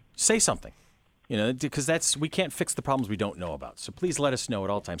say something, because we can't fix the problems we don't know about. So please let us know at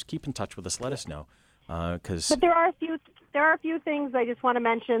all times. Keep in touch with us. Let us know, But there are a few things I just want to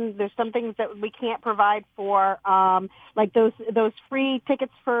mention. There's some things that we can't provide for, like those free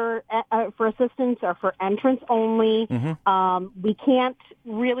tickets for assistance are for entrance only. Mm-hmm. We can't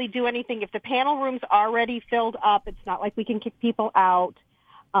really do anything if the panel room's already filled up. It's not like we can kick people out.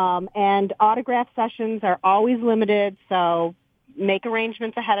 And autograph sessions are always limited, so make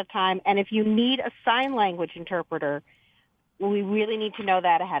arrangements ahead of time. And if you need a sign language interpreter, we really need to know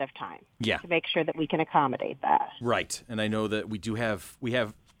that ahead of time. Yeah. To make sure that we can accommodate that. Right. And I know that we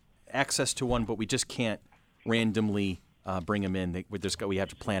have access to one, but we just can't randomly bring them in. We have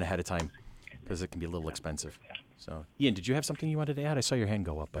to plan ahead of time because it can be a little expensive. So, Ian, did you have something you wanted to add? I saw your hand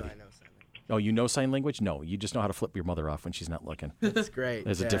go up, buddy. No, I know sign language. Oh, you know sign language? No, you just know how to flip your mother off when she's not looking. That's great.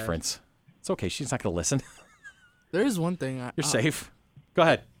 There's a difference. It's okay. She's not going to listen. There is one thing. You're safe. Go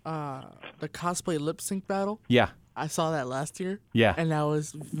ahead. The cosplay lip sync battle. Yeah. I saw that last year. Yeah. And that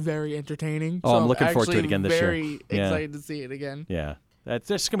was very entertaining. Oh, so I'm looking forward to it again this year. Very excited to see it again. Yeah. There's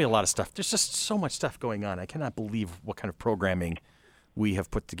going to be a lot of stuff. There's just so much stuff going on. I cannot believe what kind of programming we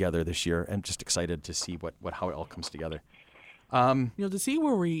have put together this year. I'm just excited to see how it all comes together. To see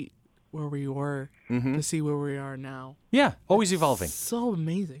where we were, mm-hmm. to see where we are now. Yeah, always evolving. So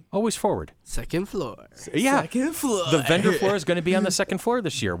amazing. Always forward. Second floor. Yeah. Second floor. The vendor floor is going to be on the second floor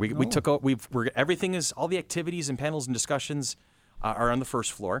this year. We took out. Everything is all the activities and panels and discussions are on the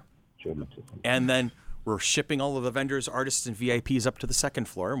first floor, and then we're shipping all of the vendors, artists, and VIPs up to the second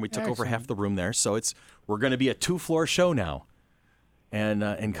floor, and we took over half the room there. So we're going to be a 2-floor show now.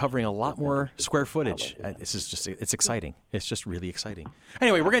 And covering a lot more square footage. It's exciting. It's just really exciting.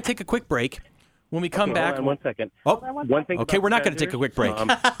 Anyway, we're going to take a quick break. When we come back... Hold on 1 second. Oh, one thing. Okay, we're not going to take a quick break.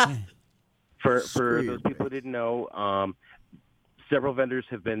 For those people who didn't know, several vendors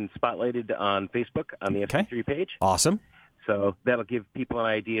have been spotlighted on Facebook on the FC3 page. Awesome. So that'll give people an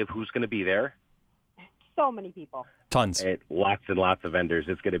idea of who's going to be there. So many people. Tons. Lots and lots of vendors.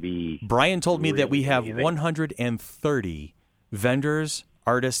 It's going to be... Brian told me that we have amazing. 130 vendors,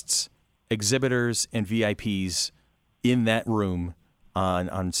 artists, exhibitors, and VIPs in that room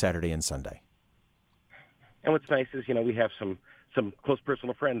on Saturday and Sunday. And what's nice is, we have some close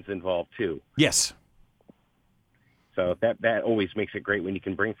personal friends involved, too. Yes. So that always makes it great when you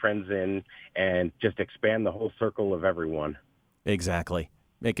can bring friends in and just expand the whole circle of everyone. Exactly.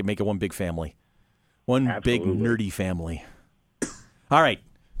 Make it one big family. One Absolutely. big nerdy family. All right.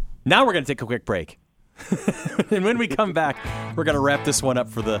 Now we're going to take a quick break. And when we come back, we're going to wrap this one up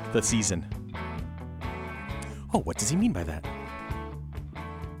for the season. Oh, what does he mean by that?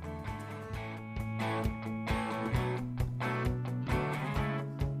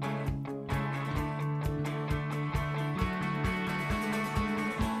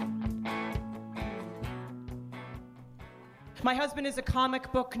 My husband is a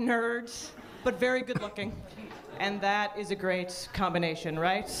comic book nerd, but very good looking. And that is a great combination,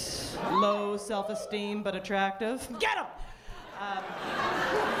 right? Low self-esteem, but attractive. Get him!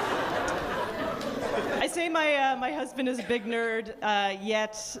 I say my husband is a big nerd,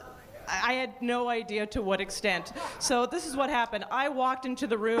 yet I had no idea to what extent. So this is what happened. I walked into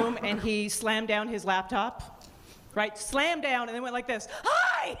the room, and he slammed down his laptop. Right? Slammed down, and then went like this.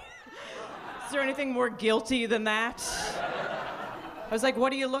 Hi! Is there anything more guilty than that? I was like,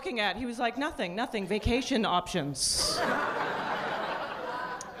 what are you looking at? He was like, nothing, vacation options.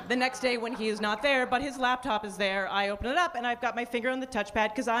 The next day when he is not there, but his laptop is there, I open it up and I've got my finger on the touchpad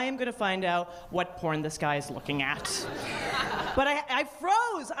because I am going to find out what porn this guy is looking at. But I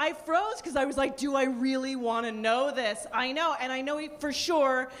froze because I was like, do I really want to know this? I know, and I know for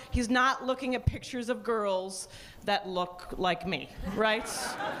sure he's not looking at pictures of girls that look like me, right?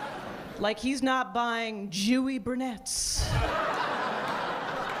 Like he's not buying Jewy brunettes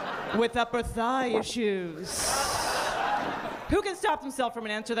with upper thigh issues. Who can stop himself from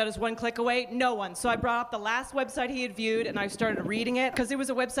an answer that is one click away? No one. So I brought up the last website he had viewed and I started reading it because it was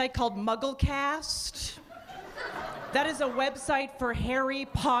a website called Mugglecast. That is a website for Harry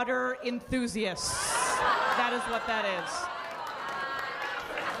Potter enthusiasts. That is what that is.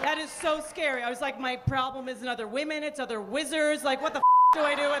 That is so scary. I was like, my problem isn't other women, it's other wizards. Like, what the do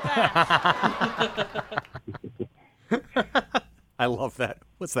I do with that? I love that.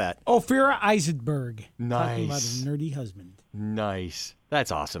 What's that? Ophira Eisenberg. Nice. Talking about a nerdy husband. Nice.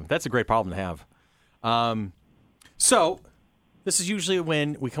 That's awesome. That's a great problem to have. So, This is usually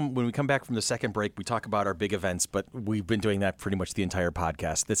when we come back from the second break, we talk about our big events, but we've been doing that pretty much the entire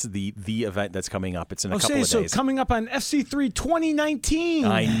podcast. This is the event that's coming up. It's in a couple of days. So coming up on FC3 2019.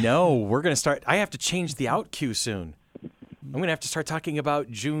 I know. We're going to start. I have to change the out cue soon. I'm going to have to start talking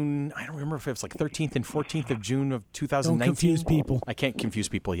about June. I don't remember if it was like 13th and 14th of June of 2019. Don't confuse people. I can't confuse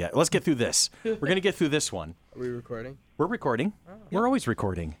people yet. Let's get through this. We're going to get through this one. Are we recording? We're recording. Oh. We're always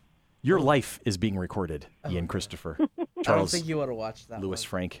recording. Your life is being recorded, Ian Christopher. Charles, I don't think you want to watch that Louis one.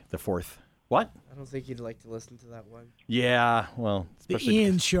 Frank the Fourth. What? I don't think you'd like to listen to that one. Yeah, well. The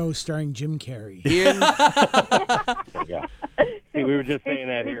Ian Show starring Jim Carrey. Ian. Yeah. See, we were just saying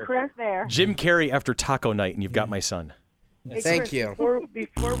that here. Chris there. Jim Carrey after Taco Night, and you've got my son. Hey, Thank Chris, you.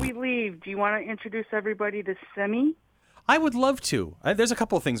 Before we leave, do you want to introduce everybody to Simi? I would love to. There's a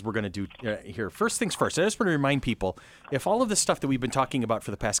couple of things we're going to do here. First things first, I just want to remind people, if all of this stuff that we've been talking about for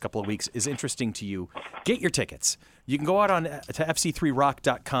the past couple of weeks is interesting to you, get your tickets. You can go out to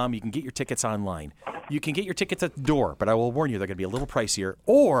fc3rock.com. You can get your tickets online. You can get your tickets at the door, but I will warn you, they're going to be a little pricier.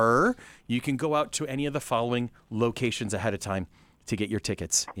 Or you can go out to any of the following locations ahead of time to get your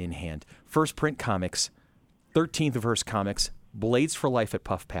tickets in hand. First Print Comics, 13th Verse Comics, Blades for Life at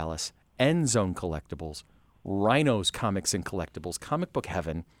Puff Palace, End Zone Collectibles, Rhinos Comics and Collectibles, Comic Book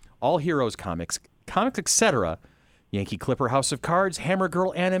Heaven, All Heroes Comics, Comics Etc., Yankee Clipper House of Cards, Hammer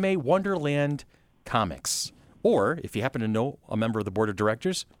Girl Anime, Wonderland Comics. Or, if you happen to know a member of the board of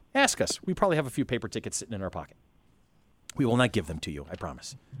directors, ask us. We probably have a few paper tickets sitting in our pocket. We will not give them to you, I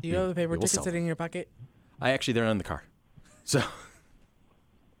promise. Do you have the paper tickets sitting in your pocket? They're in the car. So,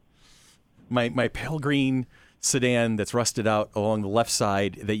 my pale green sedan that's rusted out along the left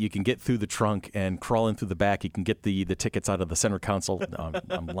side that you can get through the trunk and crawl in through the back. You can get the tickets out of the center console. No,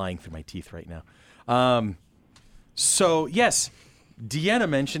 I'm lying through my teeth right now. So, yes, Deanna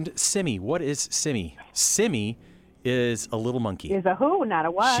mentioned Simi. What is Simi? Simi is a little monkey. Is a who, not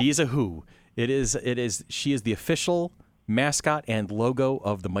a what. She is a who. She is the official mascot and logo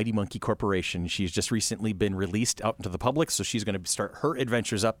of the Mighty Monkey Corporation. She's just recently been released out into the public, so she's going to start her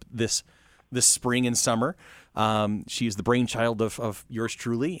adventures up this spring and summer. She is the brainchild of yours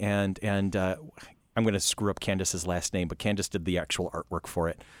truly, and I'm going to screw up Candace's last name, but Candace did the actual artwork for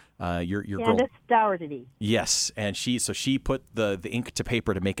it. Your Candace girl, Dougherty. Yes, and she put the ink to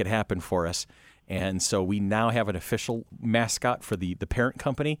paper to make it happen for us, and so we now have an official mascot for the parent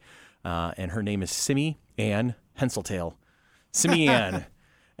company, and her name is Simi Ann Henseltail. Simi Ann,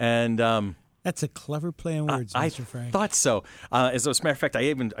 and that's a clever play on words, Mr. Frank. I thought so. As a matter of fact,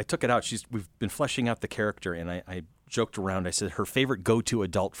 I took it out. We've been fleshing out the character, and I joked around. I said her favorite go-to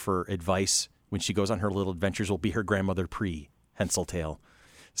adult for advice when she goes on her little adventures will be her grandmother Henseltail.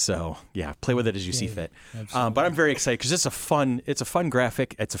 So yeah, play with it as you see fit. But I'm very excited because it's a fun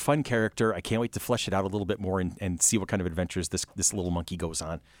graphic. It's a fun character. I can't wait to flesh it out a little bit more and see what kind of adventures this little monkey goes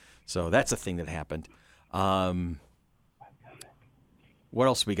on. So that's a thing that happened. What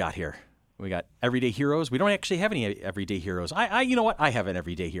else we got here? We got everyday heroes. We don't actually have any everyday heroes. You know what? I have an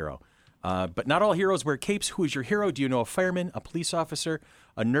everyday hero. But not all heroes wear capes. Who is your hero? Do you know a fireman, a police officer,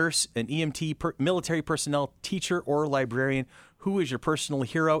 a nurse, an EMT, military personnel, teacher, or librarian? Who is your personal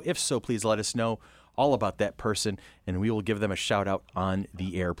hero? If so, please let us know all about that person, and we will give them a shout-out on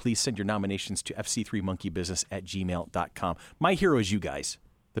the air. Please send your nominations to fc3monkeybusiness@gmail.com. My hero is you guys,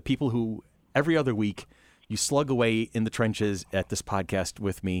 the people who every other week you slug away in the trenches at this podcast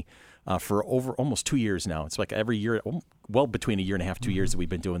with me for over almost 2 years now. It's like every year, well, between a year and a half, 2 years that we've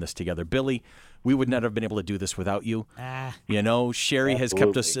been doing this together. Billy, we would not have been able to do this without you. You know, Sherry has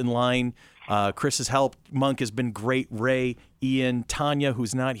kept us in line. Chris has helped. Monk has been great. Ray, Ian, Tanya,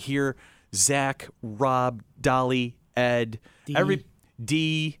 who's not here, Zach, Rob, Dolly, Ed,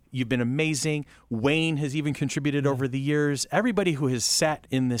 D, you've been amazing. Wayne has even contributed over the years. Everybody who has sat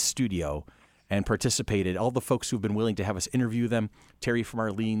in this studio and participated, all the folks who've been willing to have us interview them, Terry from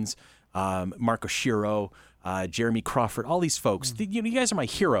Arlene's, Marco Shiro, Jeremy Crawford, all these folks. You guys are my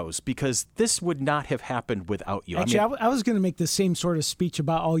heroes because this would not have happened without you. Actually, I was going to make the same sort of speech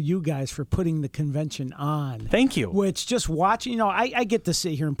about all you guys for putting the convention on. Thank you. Which just watching, I get to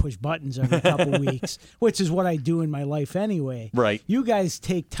sit here and push buttons every couple weeks, which is what I do in my life anyway. Right. You guys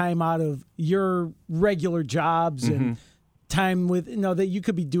take time out of your regular jobs and time with, that you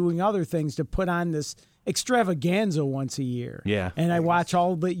could be doing other things to put on this extravaganza once a year. Yeah. And I watch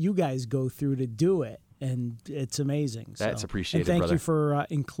all that you guys go through to do it. And it's amazing. That's appreciated, and thank brother. you for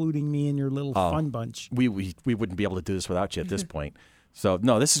including me in your little fun bunch. We wouldn't be able to do this without you at this point. So,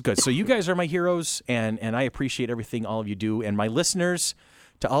 no, this is good. So you guys are my heroes, and I appreciate everything all of you do. And my listeners,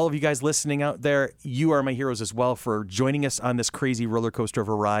 to all of you guys listening out there, you are my heroes as well for joining us on this crazy roller coaster of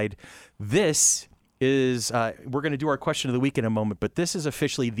a ride. This is we're going to do our question of the week in a moment, but this is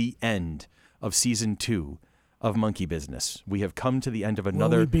officially the end of season 2 of Monkey Business. We have come to the end of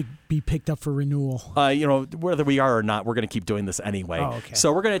another. Will we be picked up for renewal? Whether we are or not, we're going to keep doing this anyway. Oh, okay.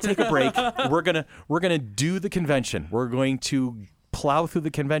 So we're going to take a break. We're gonna do the convention. We're going to plow through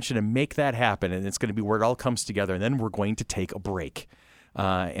the convention and make that happen, and it's going to be where it all comes together. And then we're going to take a break,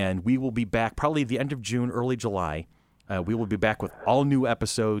 and we will be back probably at the end of June, early July. We will be back with all new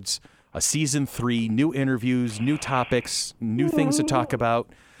episodes, season 3, new interviews, new topics, new things to talk about.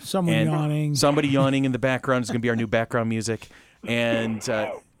 Yawning. Somebody yawning in the background is going to be our new background music. And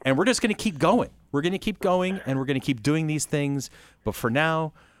we're just going to keep going. We're going to keep going, and we're going to keep doing these things. But for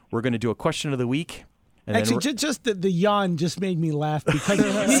now, we're going to do a question of the week. And actually, just the yawn just made me laugh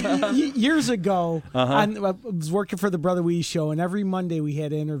because years ago, I was working for the Brother Wease show, and every Monday we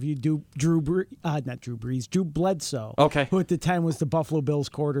had to interview Drew Bledsoe, who at the time was the Buffalo Bills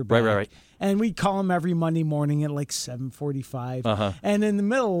quarterback. Right. And we'd call him every Monday morning at like 7:45. And in the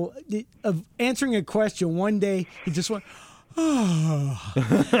middle of answering a question, one day he just went,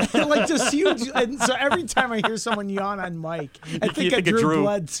 like just huge. And so every time I hear someone yawn on mic, I think of Drew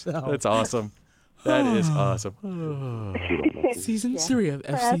Bledsoe. That's awesome. That is awesome. Season 3 of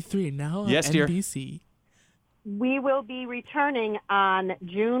FC3 now on NBC. We will be returning on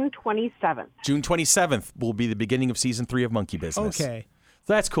June 27th. June 27th will be the beginning of season 3 of Monkey Business. Okay.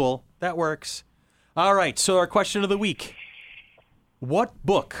 That's cool. That works. All right, so our question of the week. What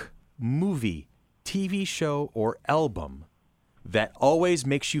book, movie, TV show, or album that always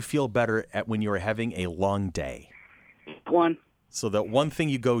makes you feel better when you are having a long day? One. So that one thing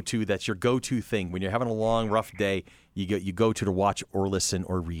you go to, that's your go-to thing. When you're having a long, rough day, you go to watch or listen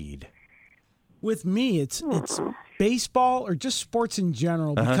or read. With me, it's baseball or just sports in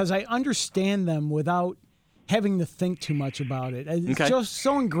general because I understand them without having to think too much about it. It's just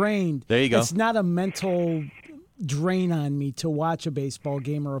so ingrained. There you go. It's not a mental drain on me to watch a baseball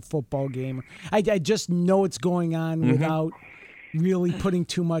game or a football game. I just know what's going on without really putting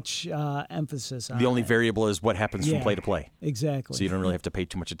too much emphasis on it. The only variable is what happens from play to play. Exactly. So you don't really have to pay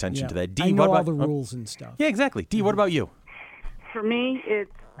too much attention to that. D, I know all the rules and stuff. Yeah, exactly. D, what about you? For me,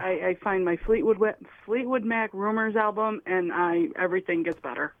 it's I find my Fleetwood Mac Rumors album, and everything gets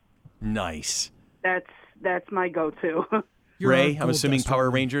better. Nice. That's my go-to. Ray, I'm assuming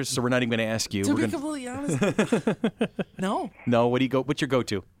Power Rangers, so we're not even going to ask you. To be completely honest, no. No, what do you go? What's your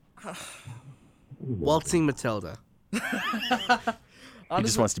go-to? Waltzing Matilda. He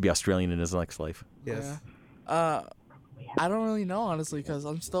just wants to be Australian in his next life. Yes. Yeah. I don't really know, honestly, because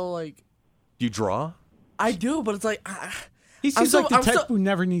I'm still like... Do you draw? I do, but it's like... He seems like the type who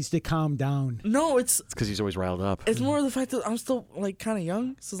never needs to calm down. No, it's because he's always riled up. It's more of the fact that I'm still like kind of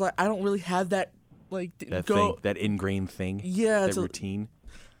young, so it's like I don't really have that like that ingrained thing. Yeah, that routine.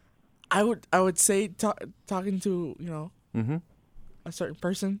 I would say talking to a certain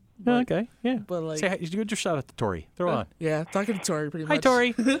person. Okay, yeah. But like, you could just shout out to Tori. Throw on. Yeah, talking to Tori pretty much. Hi,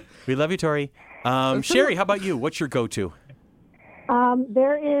 Tori. We love you, Tori. Sherry, how about you? What's your go-to?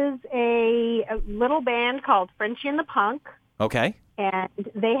 There is a little band called Frenchie and the Punk. Okay. And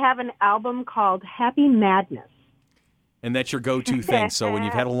they have an album called Happy Madness. And that's your go-to thing. So when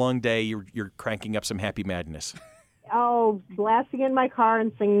you've had a long day, you're cranking up some Happy Madness. Oh, blasting in my car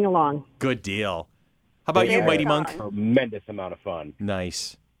and singing along. Good deal. How about you, Mighty Monk? Tremendous amount of fun.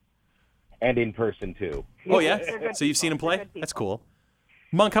 Nice. And in person, too. Oh, yeah? So you've seen him play? That's cool.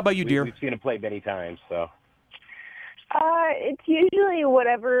 Monk, how about you, dear? We've seen him play many times, so. It's usually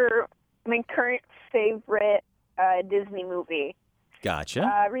whatever my current favorite Disney movie.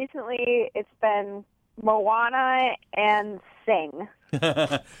 Gotcha. Recently, it's been Moana and Sing.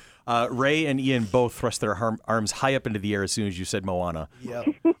 Ray and Ian both thrust their arms high up into the air as soon as you said Moana. Yep.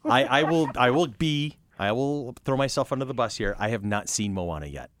 I will throw myself under the bus here. I have not seen Moana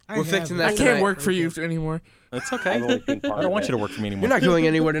yet. We're fixing that. I can't work for you anymore. That's okay. I don't want you to work for me anymore. You're not going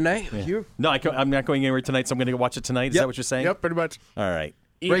anywhere tonight. Yeah. No, I'm not going anywhere tonight, so I'm going to go watch it tonight. Is that what you're saying? Yep, pretty much. All right.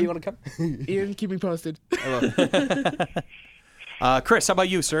 Ian, Ray, you want to come? Ian, keep me posted. Chris, how about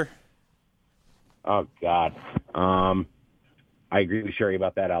you, sir? Oh, God. I agree with Sherry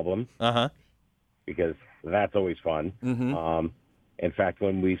about that album. Because that's always fun. Mm-hmm. In fact,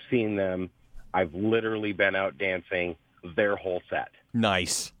 when we've seen them, I've literally been out dancing their whole set.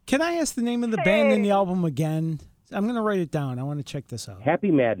 Nice. Can I ask the name of the band and the album again? I'm going to write it down. I want to check this out. Happy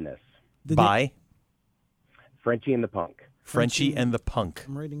Madness. By? Frenchie and the Punk. Frenchie and the Punk.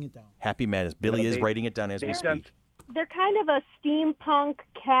 I'm writing it down. Happy Madness. Billy is writing it down as we speak. They're kind of a steampunk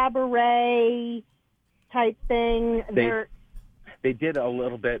cabaret type thing. They did a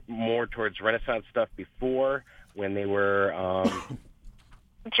little bit more towards Renaissance stuff before when they were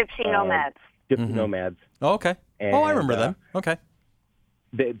Gypsy Nomads. Gypsy Nomads. Oh, okay. And, I remember them. Okay.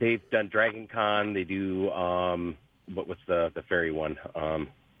 They've done Dragon Con. They do what's the ferry one? The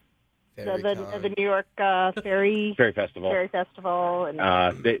New York Ferry Festival. Ferry Festival, and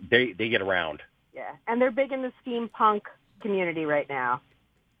they get around. Yeah, and they're big in the steampunk community right now.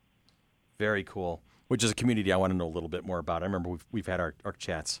 Very cool. Which is a community I want to know a little bit more about. I remember we've had our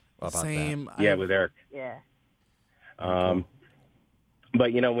chats about Same. that. Yeah, with Eric. Yeah. But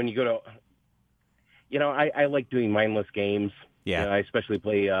when you go to, I like doing mindless games. Yeah. I especially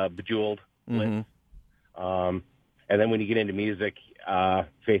play Bejeweled. Mm-hmm. And then when you get into music,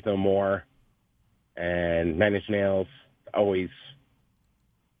 Faith No More and Nine Inch Nails, always.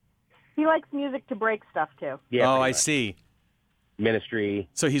 He likes music to break stuff too. Yeah. Oh, I see. Ministry.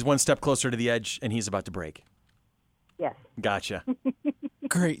 So he's one step closer to the edge, and he's about to break. Yes. Gotcha.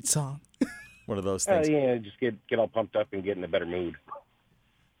 Great song. One of those things. Yeah, just get all pumped up and get in a better mood.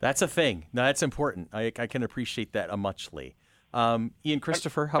 That's a thing. No, that's important. I can appreciate that muchly. Ian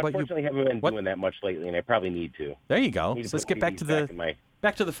Christopher, how about you? Unfortunately, I haven't been doing that much lately, and I probably need to. There you go. So let's get back to the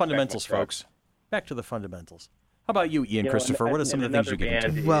fundamentals, folks. Back to the fundamentals. How about you, Ian Christopher? What are some of the things you get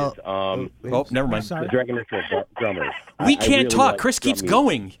into? Well, never mind. The Dragon Ritual drummers. We can't talk. Chris keeps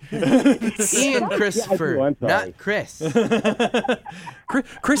going. Ian Christopher, not Chris.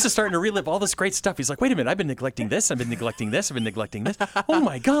 Chris is starting to relive all this great stuff. He's like, wait a minute, I've been neglecting this. I've been neglecting this. I've been neglecting this. Oh,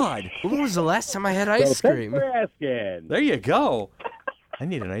 my God. When was the last time I had ice cream? Thanks for asking. There you go. I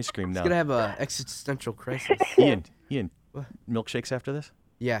need an ice cream now. It's going to have an existential crisis. Ian, milkshakes after this?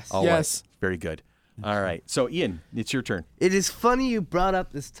 Yes. Oh, yes. Very good. All right. So, Ian, it's your turn. It is funny you brought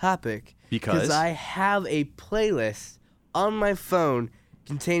up this topic. Because I have a playlist on my phone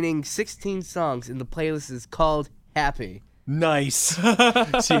containing 16 songs, and the playlist is called Happy. Nice.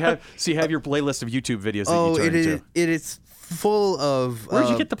 so you have your playlist of YouTube videos that you turn into. It is full of... Where'd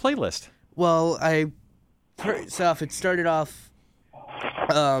you get the playlist? Well, first off, it started off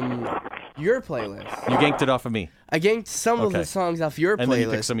your playlist. You ganked it off of me. I ganked some of the songs off your playlist. And then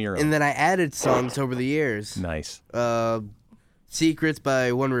you picked some of your own. And then I added songs over the years. Nice. Secrets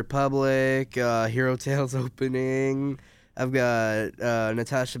by One Republic, Hero Tales opening. I've got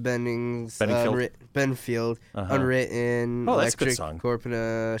Natasha Benfield, Unwritten, Oh, that's a good Electric song.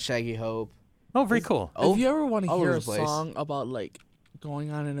 Corpina, Shaggy Hope. Oh, very cool. If you ever want to all hear over a the place. song about like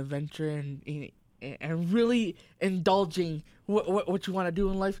going on an adventure and really indulging what you want to do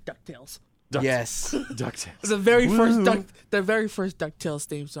in life, DuckTales. Yes. DuckTales. The very first DuckTales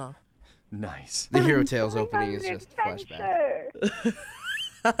theme song. Nice. The Hero Tales opening is just a flashback.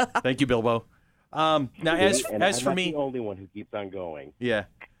 Thank you, Bilbo. Now, as I'm for not me, the only one who keeps on going. Yeah.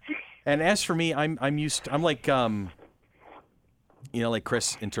 And as for me, I'm like like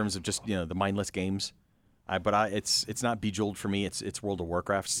Chris in terms of just the mindless games. It's not Bejeweled for me. It's World of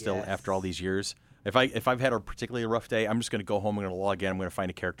Warcraft still after all these years. If I've had a particularly rough day, I'm just going to go home. I'm going to log in. I'm going to find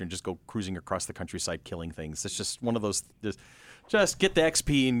a character and just go cruising across the countryside, killing things. It's just one of those. Just get the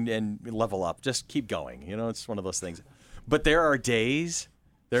XP and level up. Just keep going. It's one of those things. But there are days,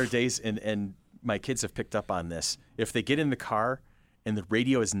 and my kids have picked up on this. If they get in the car and the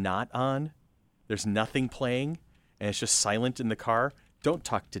radio is not on, there's nothing playing, and it's just silent in the car, don't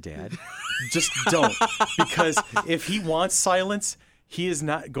talk to Dad. Just don't. Because if he wants silence, he is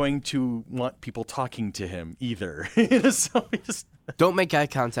not going to want people talking to him either. So just don't make eye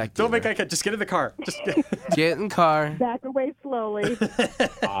contact. Don't make eye contact. Just get in the car. Just get in the car. Back away slowly.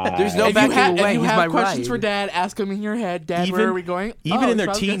 There's no backing away. If you He's have my questions ride. for Dad, ask him in your head. Dad, where are we going? Even in their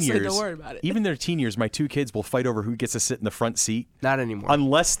teen say, years, don't worry about it. even in their teen years, my two kids will fight over who gets to sit in the front seat. Not anymore.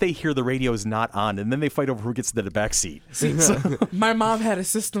 Unless they hear the radio is not on, and then they fight over who gets to the back seat. My mom had a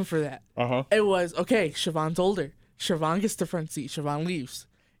system for that. Uh-huh. It was, okay, Siobhan's older. Siobhan gets the front seat. Siobhan leaves.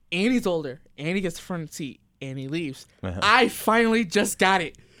 Annie's older. Annie gets the front seat. Annie leaves. Uh-huh. I finally just got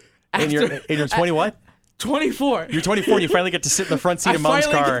it. And you're 20 what? 24. You're 24 and you finally get to sit in the front seat of Mom's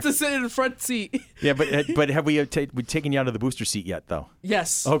car. I finally get to sit in the front seat. Yeah, but have we taken you out of the booster seat yet, though?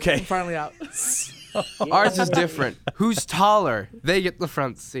 Yes. Okay. I'm finally out. Ours is different. Who's taller? They get the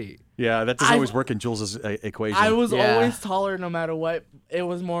front seat. Yeah, that doesn't always work in Jules' equation. I was always taller no matter what. It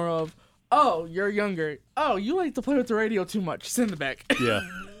was more of, oh, you're younger. Oh, you like to play with the radio too much. Sit in the back. Yeah.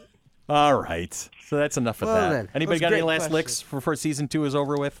 All right. So that's enough of that. Then, anybody got any last licks before season 2 is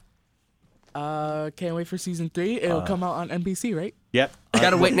over with? Can't wait for season 3. It'll come out on NBC, right? Yep.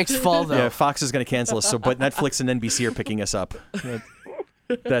 Gotta wait next fall, though. Yeah, Fox is going to cancel us, but Netflix and NBC are picking us up.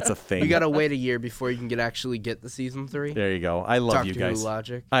 That's a thing. You gotta wait a year before you can actually get the season 3. There you go. I love you guys.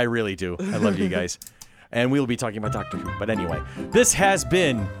 Logic. I really do. I love you guys. and we'll be talking about Doctor Who. But anyway, this has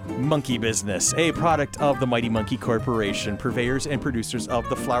been Monkey Business, a product of the Mighty Monkey Corporation, purveyors and producers of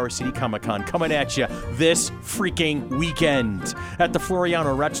the Flower City Comic-Con, coming at you this freaking weekend at the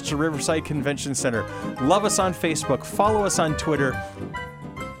Floriano Rochester Riverside Convention Center. Love us on Facebook, follow us on Twitter,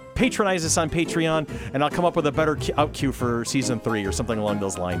 patronize us on Patreon, and I'll come up with a better out cue for season 3 or something along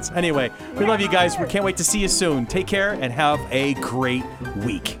those lines. Anyway, we love you guys. We can't wait to see you soon. Take care and have a great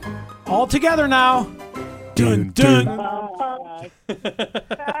week. All together now. Dun, dun.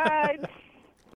 Bye.